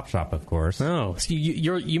wine and hop shop, of course. Oh, so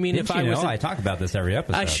you mean Didn't if I you was... know? I talk about this every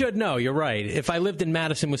episode. I should know, you're right. If I lived in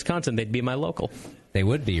Madison, Wisconsin, they'd be my local. They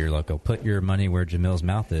would be your local. Put your money where Jamil's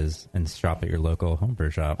mouth is and shop at your local homebrew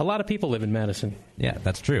shop. A lot of people live in Madison. Yeah,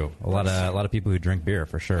 that's true. A lot of people who drink beer,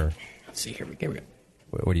 for sure. Let's see, here we go.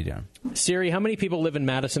 What are you doing? Siri, how many people live in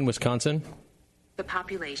Madison, Wisconsin? The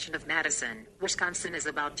population of Madison, Wisconsin is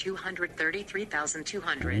about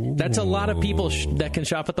 233,200. That's a lot of people that can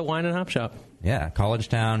shop at the Wine and Hop Shop. Yeah, college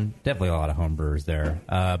town. Definitely a lot of home brewers there.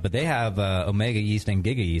 But they have Omega Yeast and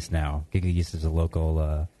Giga Yeast now. Giga Yeast is a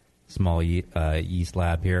local small yeast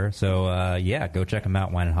lab here. So, yeah, go check them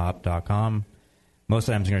out, wineandhop.com. Most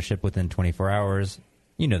items are going to ship within 24 hours.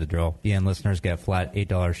 You know the drill. BN listeners get flat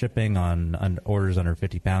 $8 shipping on orders under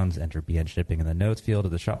 50 pounds. Enter BN shipping in the notes field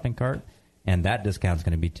of the shopping cart. And that discount is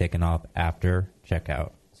going to be taken off after checkout.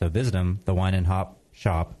 So visit them, the Wine and Hop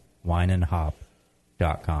shop,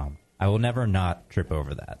 wineandhop.com. I will never not trip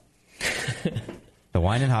over that. The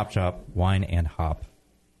Wine and Hop shop,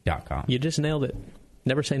 wineandhop.com. You just nailed it.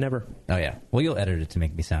 Never say never. Oh, yeah. Well, you'll edit it to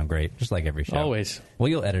make me sound great, just like every show. Always. Well,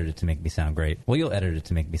 you'll edit it to make me sound great. Well, you'll edit it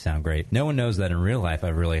to make me sound great. No one knows that in real life I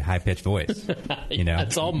have a really high-pitched voice. You know,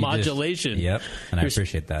 it's all modulation. Yep, and I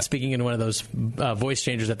appreciate that. Speaking in one of those voice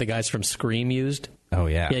changers that the guys from Scream used. Oh,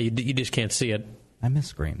 yeah. Yeah, you just can't see it. I miss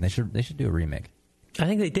Scream. They should do a remake. I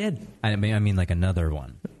think they did. I mean like another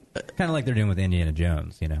one. Kind of like they're doing with Indiana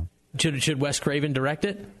Jones, you know. Should Wes Craven direct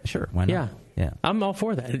it? Sure, why not? Yeah. I'm all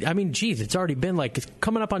for that. I mean, geez, it's already been it's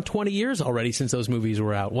coming up on 20 years already since those movies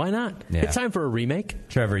were out. Why not? Yeah. It's time for a remake.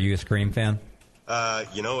 Trevor, are you a Scream fan?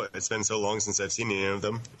 You know, it's been so long since I've seen any of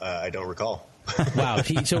them, I don't recall. Wow,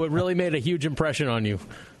 so it really made a huge impression on you.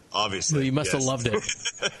 Obviously. You must have loved it.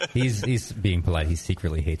 He's being polite. He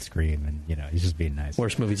secretly hates Scream, and, you know, he's just being nice.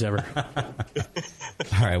 Worst movies ever.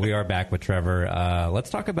 All right, we are back with Trevor.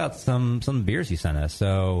 Let's talk about some beers he sent us.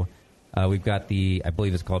 So... we've got I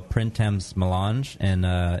believe it's called Printemps Melange in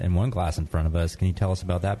one glass in front of us. Can you tell us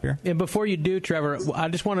about that beer? And before you do, Trevor, I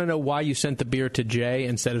just want to know why you sent the beer to Jay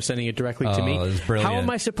instead of sending it directly to me. How am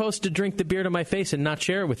I supposed to drink the beer to my face and not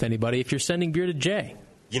share it with anybody if you're sending beer to Jay?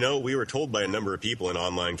 You know, we were told by a number of people in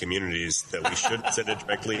online communities that we shouldn't send it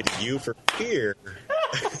directly to you for fear.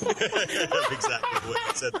 That's exactly what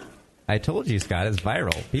you said. I told you, Scott, it's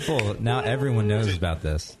viral. Now everyone knows about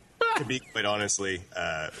this. To be quite honestly,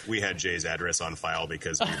 we had Jay's address on file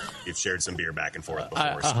because we've shared some beer back and forth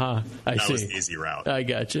before. So that was the easy route. I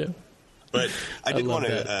got you. But I did want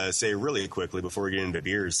to say really quickly before we get into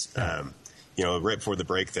beers, you know, right before the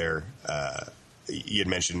break there, you had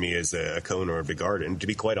mentioned me as a co-owner of the Garde, and to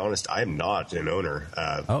be quite honest, I am not an owner.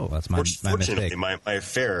 That's my fortunately, mistake. my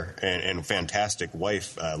fair and fantastic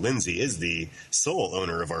wife, Lindsay, is the sole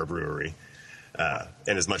owner of our brewery.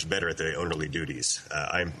 And is much better at the ownerly duties.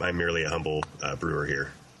 I'm merely a humble brewer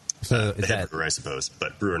here. So is head brewer, I suppose,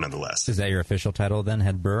 but brewer nonetheless. Is that your official title then,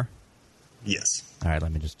 head brewer? Yes. All right,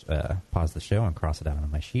 let me just pause the show and cross it out on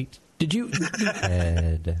my sheet. Did you?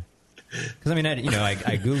 Head. Because, I mean,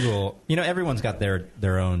 I Google, everyone's got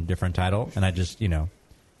their own different title, and I just,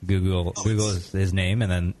 Google his name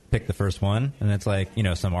and then pick the first one, and it's like,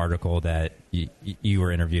 some article that you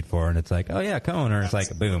were interviewed for, and it's like, oh yeah, co-owner. It's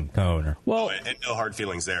like, boom, co-owner. Well, and no hard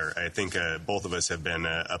feelings there. I think both of us have been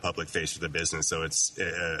a public face of the business, so it's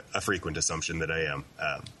a frequent assumption that I am.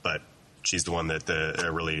 But she's the one that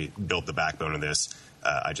really built the backbone of this.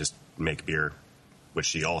 I just make beer, which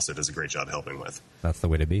she also does a great job helping with. That's the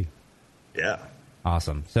way to be. Yeah.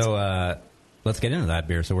 Awesome. So, let's get into that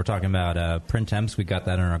beer. So we're talking about Printemps. We got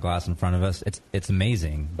that in our glass in front of us. It's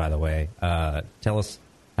amazing, by the way. Tell us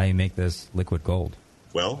how you make this liquid gold.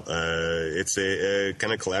 Well, it's a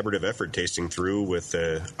kind of collaborative effort tasting through with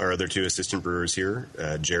our other two assistant brewers here,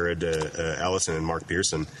 Jared Allison and Mark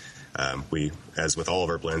Pearson. We, as with all of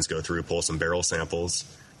our blends, go through, pull some barrel samples.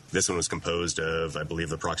 This one was composed of, I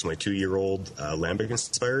believe, approximately 2-year-old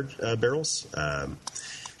lambic-inspired barrels,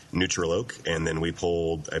 neutral oak, and then we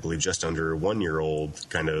pulled, I believe, just under 1-year-old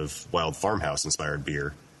kind of wild farmhouse-inspired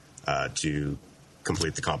beer to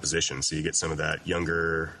complete the composition. So you get some of that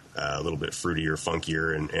younger, a little bit fruitier,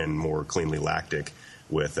 funkier, and more cleanly lactic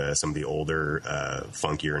with some of the older,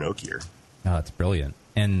 funkier and oakier. Oh, that's brilliant.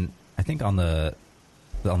 And I think on the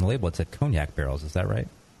label it said cognac barrels. Is that right?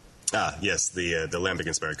 Yes. The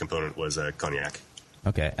lambic-inspired component was cognac.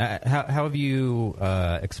 Okay. How have you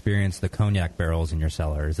experienced the cognac barrels in your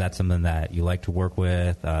cellar? Is that something that you like to work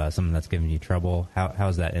with, something that's giving you trouble? How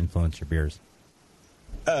has that influenced your beers?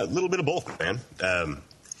 A little bit of both, man.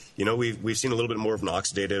 We've seen a little bit more of an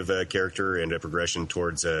oxidative character and a progression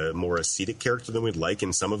towards a more acetic character than we'd like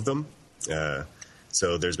in some of them.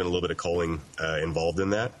 So there's been a little bit of culling involved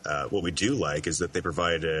in that. What we do like is that they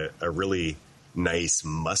provide a really nice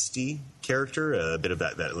musty character, a bit of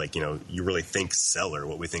that like, you really think cellar,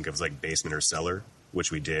 what we think of as like basement or cellar,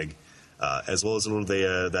 which we dig, as well as a little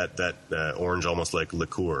that orange, almost like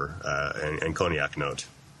liqueur and cognac note.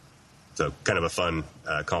 So kind of a fun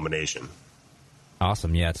combination.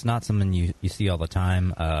 Awesome. Yeah, it's not something you see all the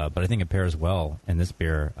time, but I think it pairs well in this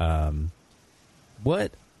beer.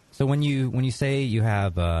 So when you say you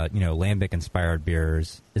have lambic inspired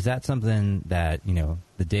beers, is that something that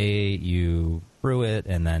the day you brew it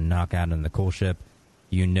and then knock out in the cool ship,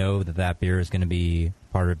 that beer is going to be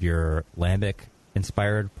part of your lambic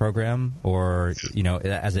inspired program, or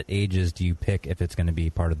as it ages, do you pick if it's going to be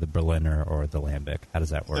part of the Berliner or the lambic? How does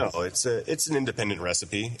that work? No, it's an independent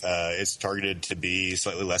recipe. It's targeted to be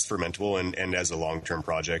slightly less fermentable and as a long-term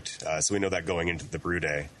project. So we know that going into the brew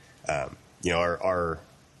day.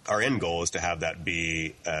 Our end goal is to have that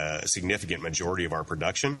be a significant majority of our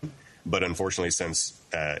production. But unfortunately, since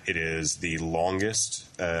it is the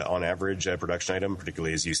longest on average production item,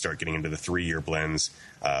 particularly as you start getting into the 3-year blends,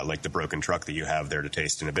 like the Broken Truck that you have there to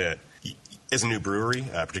taste in a bit, as a new brewery,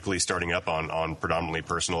 particularly starting up on predominantly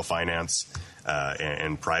personal finance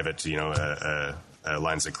and private,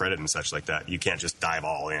 lines of credit and such like that, you can't just dive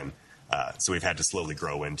all in. So we've had to slowly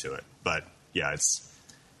grow into it. But yeah, it's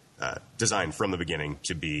designed from the beginning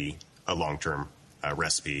to be a long-term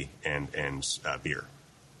recipe and beer.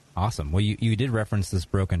 Awesome. Well, you did reference this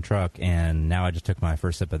Broken Truck, and now I just took my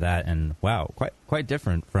first sip of that, and wow, quite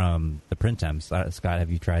different from the Printemps. Scott,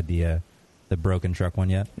 have you tried the Broken Truck one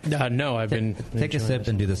yet? No, I've been. Take a sip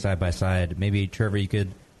and do the side by side. Maybe Trevor, you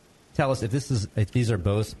could tell us if these are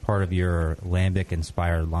both part of your lambic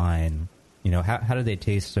inspired line. How do they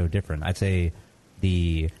taste so different? I'd say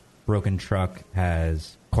the Broken Truck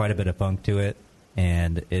has quite a bit of funk to it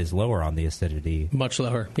and is lower on the acidity. Much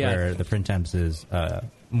lower, yeah. Where the Printemps is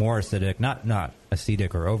more acidic, not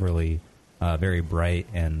acetic or overly, very bright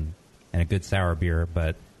and a good sour beer,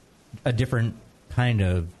 but a different kind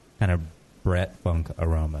of Brett funk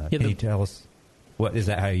aroma. Yeah, Can you tell us what is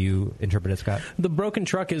that? How you interpret it, Scott? The Broken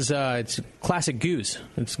Truck is it's classic goose.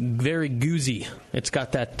 It's very goosey. It's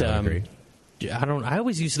got that. I agree. I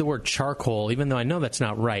always use the word charcoal, even though I know that's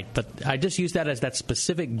not right. But I just use that as that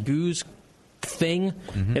specific goose thing.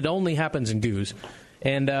 Mm-hmm. It only happens in goose,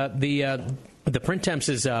 and the Printemps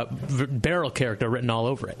is barrel character written all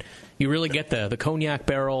over it. You really get the cognac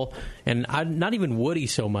barrel, and not even woody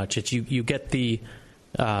so much. It's you get the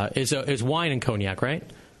is wine and cognac, right?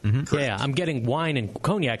 Mm-hmm. Yeah, I'm getting wine and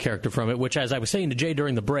cognac character from it, which, as I was saying to Jay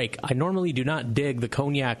during the break, I normally do not dig the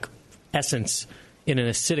cognac essence in an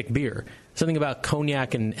acidic beer. Something about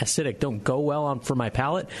cognac and acidic don't go well for my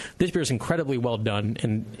palate. This beer is incredibly well done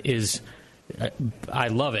and I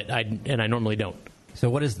love it, and I normally don't. So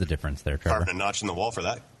what is the difference there, Trevor? Carving a notch in the wall for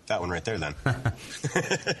that one right there, then.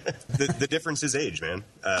 The difference is age, man.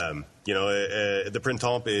 The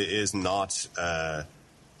Printemps is not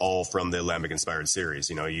all from the lambic-inspired series.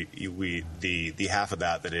 The half of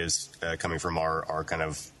that is coming from our kind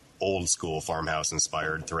of old-school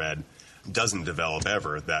farmhouse-inspired thread doesn't develop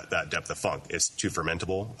ever that depth of funk. It's too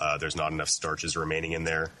fermentable. There's not enough starches remaining in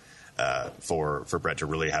there for Brett to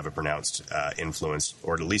really have a pronounced influence,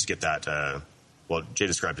 or to at least get that. Well, Jay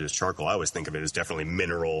described it as charcoal. I always think of it as definitely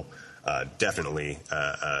mineral, definitely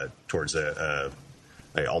towards a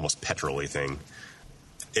almost petrol-y thing.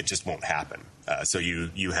 It just won't happen. So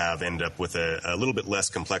you end up with a little bit less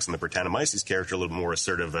complex in the Brettanomyces character, a little more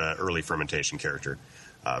assertive early fermentation character,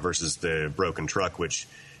 versus the Broken Truck, which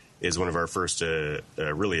is one of our first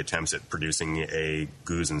really attempts at producing a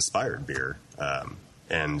goose-inspired beer.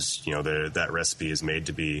 and that recipe is made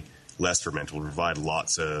to be less fermentable, to provide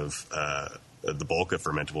lots of the bulk of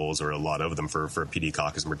fermentables, or a lot of them for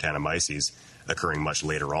Pediococcus and Brettanomyces, occurring much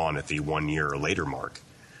later on at the 1 year or later mark.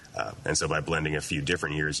 And so by blending a few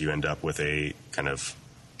different years, you end up with a kind of,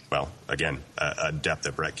 a depth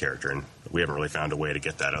of Brett character, and we haven't really found a way to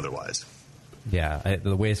get that otherwise. Yeah,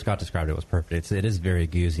 the way Scott described it was perfect. It is very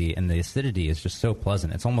goozy, and the acidity is just so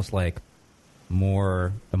pleasant. It's almost like a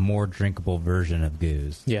more drinkable version of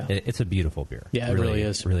goose. Yeah. It's a beautiful beer. Yeah, it really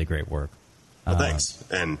is. Really great work. Well, thanks.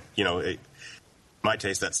 And, my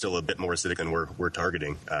taste, that's still a bit more acidic than we're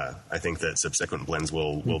targeting. I think that subsequent blends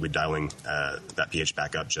will be dialing that pH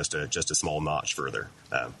back up just a small notch further,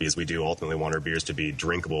 because we do ultimately want our beers to be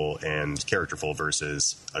drinkable and characterful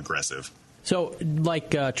versus aggressive. So,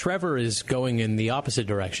 Trevor is going in the opposite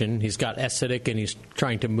direction. He's got acidic, and he's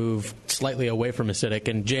trying to move slightly away from acidic.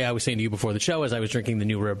 And, Jay, I was saying to you before the show, as I was drinking the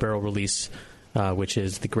new Rare Barrel release, which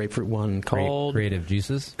is the grapefruit one called... Creative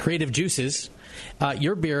Juices. Creative Juices.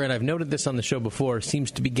 Your beer, and I've noted this on the show before, seems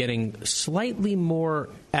to be getting slightly more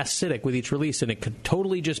acidic with each release, and it could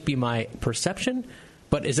totally just be my perception.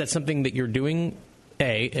 But is that something that you're doing,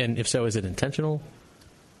 A, and if so, is it intentional?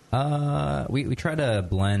 We try to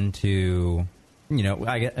blend to,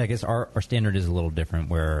 I guess our standard is a little different,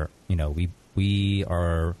 where, we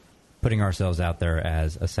are putting ourselves out there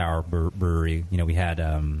as a sour brewery. We had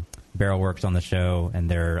Barrel Works on the show,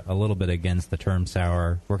 and they're a little bit against the term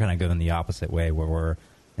sour. We're kind of going the opposite way, where we're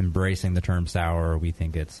embracing the term sour. We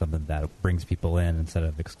think it's something that brings people in instead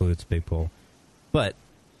of excludes people. But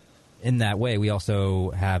in that way, we also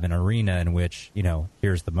have an arena in which,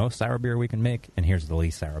 here's the most sour beer we can make, and here's the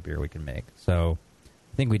least sour beer we can make. So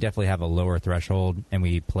I think we definitely have a lower threshold, and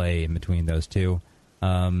we play in between those two.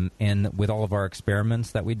 And with all of our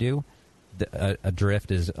experiments that we do, a drift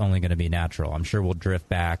is only going to be natural. I'm sure we'll drift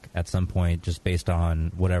back at some point just based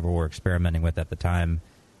on whatever we're experimenting with at the time.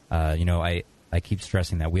 I keep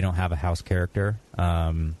stressing that we don't have a house character.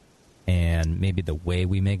 And maybe the way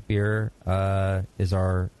we make beer is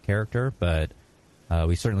our character, but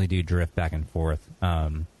we certainly do drift back and forth.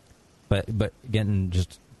 But again,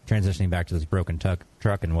 just transitioning back to this broken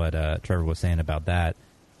truck and what Trevor was saying about that,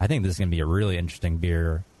 I think this is going to be a really interesting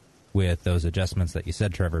beer with those adjustments that you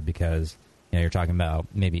said, Trevor, because you're talking about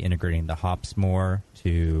maybe integrating the hops more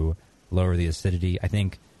to lower the acidity. I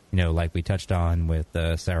think, like we touched on with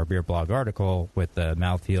the Sour Beer Blog article, with the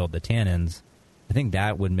mouthfeel, the tannins, I think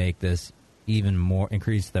that would make this even more,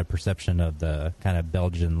 increase the perception of the kind of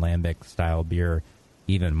Belgian lambic style beer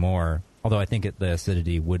even more. Although I think the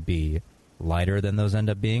acidity would be lighter than those end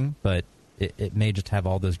up being, but it may just have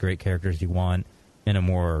all those great characters you want in a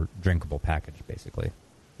more drinkable package, basically.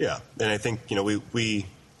 Yeah, and I think,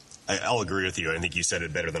 I'll agree with you. I think you said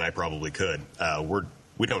it better than I probably could.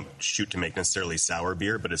 We don't shoot to make necessarily sour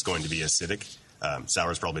beer, but it's going to be acidic.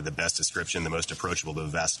 Sour is probably the best description, the most approachable to the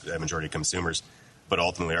vast majority of consumers. But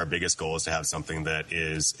ultimately, our biggest goal is to have something that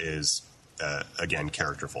is again,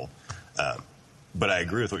 characterful. But I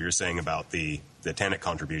agree with what you're saying about the tannic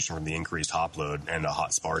contribution from the increased hop load and a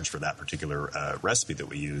hot sparge for that particular recipe that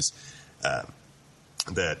we use.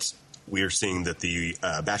 That we are seeing that the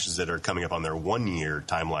batches that are coming up on their 1 year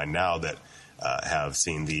timeline now that have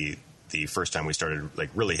seen the first time we started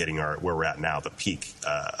really hitting where we're at now, the peak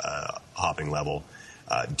hopping level,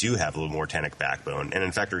 do have a little more tannic backbone, and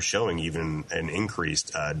in fact are showing even an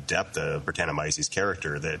increased depth of Brettanomyces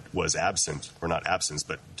character that was absent, or not absent,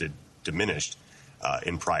 but diminished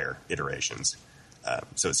in prior iterations.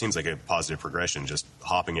 So it seems like a positive progression, just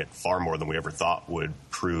hopping it far more than we ever thought would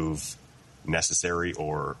prove necessary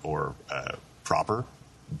or proper.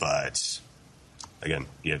 But again,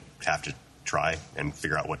 you have to try and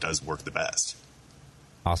figure out what does work the best.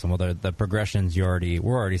 Awesome. Well, the progressions we're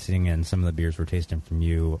already seeing in some of the beers we're tasting from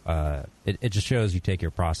you. It just shows you take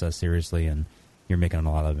your process seriously and you're making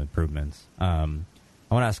a lot of improvements. I want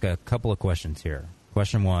to ask a couple of questions here.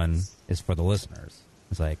 Question one is for the listeners.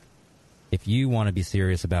 It's like, if you want to be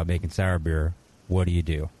serious about making sour beer, what do you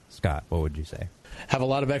do? Scott, what would you say? Have a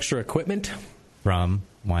lot of extra equipment. From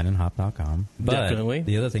wineandhop.com. But definitely.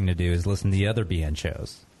 The other thing to do is listen to the other BN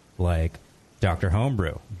shows, like Dr.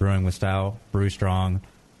 Homebrew, Brewing with Style, Brew Strong.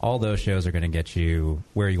 All those shows are going to get you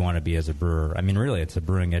where you want to be as a brewer. I mean, really, it's a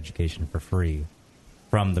brewing education for free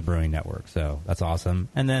from the Brewing Network. So that's awesome.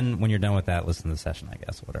 And then when you're done with that, listen to the session, I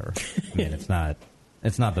guess, whatever. I mean, it's not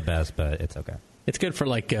the best, but it's okay. It's good for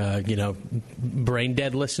brain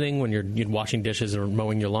dead listening when you're washing dishes or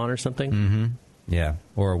mowing your lawn or something. Mm-hmm. Yeah,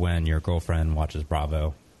 or when your girlfriend watches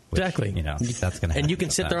Bravo. which, Exactly. That's going to. And you can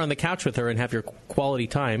sit there on the couch with her and have your quality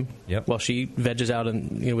time while she veggies out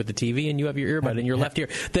with the TV, and you have your earbud in your left ear.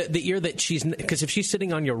 The ear that because if she's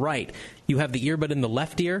sitting on your right, you have the earbud in the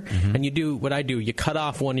left ear, and you do what I do. You cut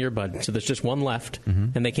off one earbud, so there's just one left,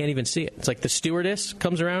 and they can't even see it. It's like the stewardess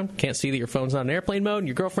comes around, can't see that your phone's on airplane mode, and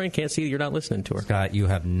your girlfriend can't see that you're not listening to her. Scott, you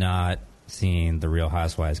have not seen The Real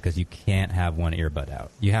Housewives because you can't have one earbud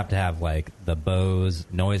out. You have to have the Bose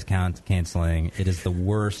noise canceling. It is the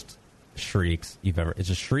worst shrieks you've ever. It's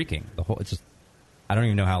just shrieking the whole. It's just. I don't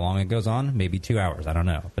even know how long it goes on. Maybe 2 hours. I don't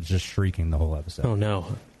know. But it's just shrieking the whole episode. Oh no!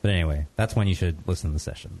 But anyway, that's when you should listen to the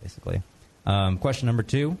session. Basically, question number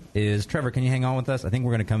 2 is Trevor. Can you hang on with us? I think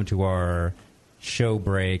we're going to come to our show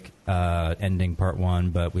break, ending part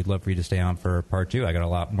 1, but we'd love for you to stay on for part 2. I got a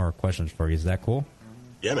lot more questions for you. Is that cool?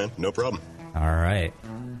 Yeah, man. No problem. All right.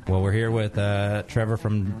 Well, we're here with Trevor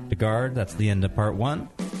from the Garde. That's the end of part 1.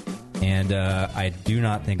 And I do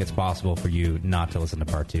not think it's possible for you not to listen to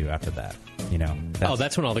part 2 after that.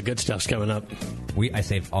 That's when all the good stuff's coming up. I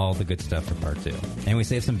saved all the good stuff for part 2. And we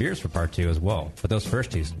saved some beers for part 2 as well. But those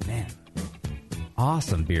first 2, man,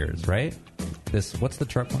 awesome beers, right? What's the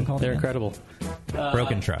truck one called? They're again? incredible.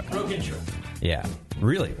 Broken Truck. Broken Truck. Yeah.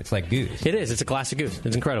 Really, it's like goose. It is. It's a classic goose.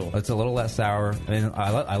 It's incredible. It's a little less sour. I mean,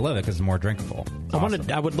 I love it because it's more drinkable. It's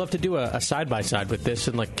awesome. I would love to do a side-by-side with this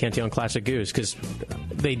and Cantillon Classic Goose because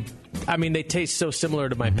they taste so similar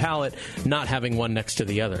to my palate, not having one next to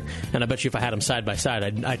the other. And I bet you if I had them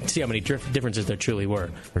side-by-side, I'd see how many differences there truly were.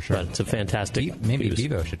 For sure. But it's a fantastic Maybe goose.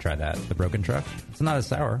 Bevo should try that, the Broken Truck. It's not as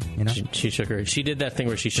sour, She shook her. She did that thing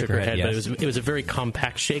where she shook her head, yes. but it was a very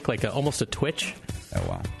compact shake, almost a twitch. Oh,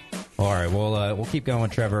 wow. All right, we'll keep going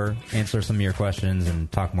with Trevor, answer some of your questions,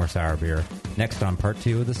 and talk more sour beer next on part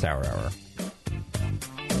 2 of the Sour Hour.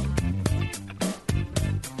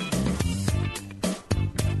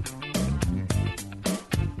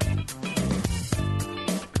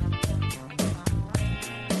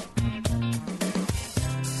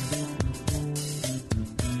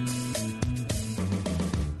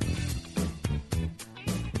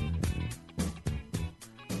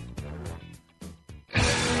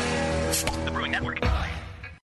 The Brewing Network.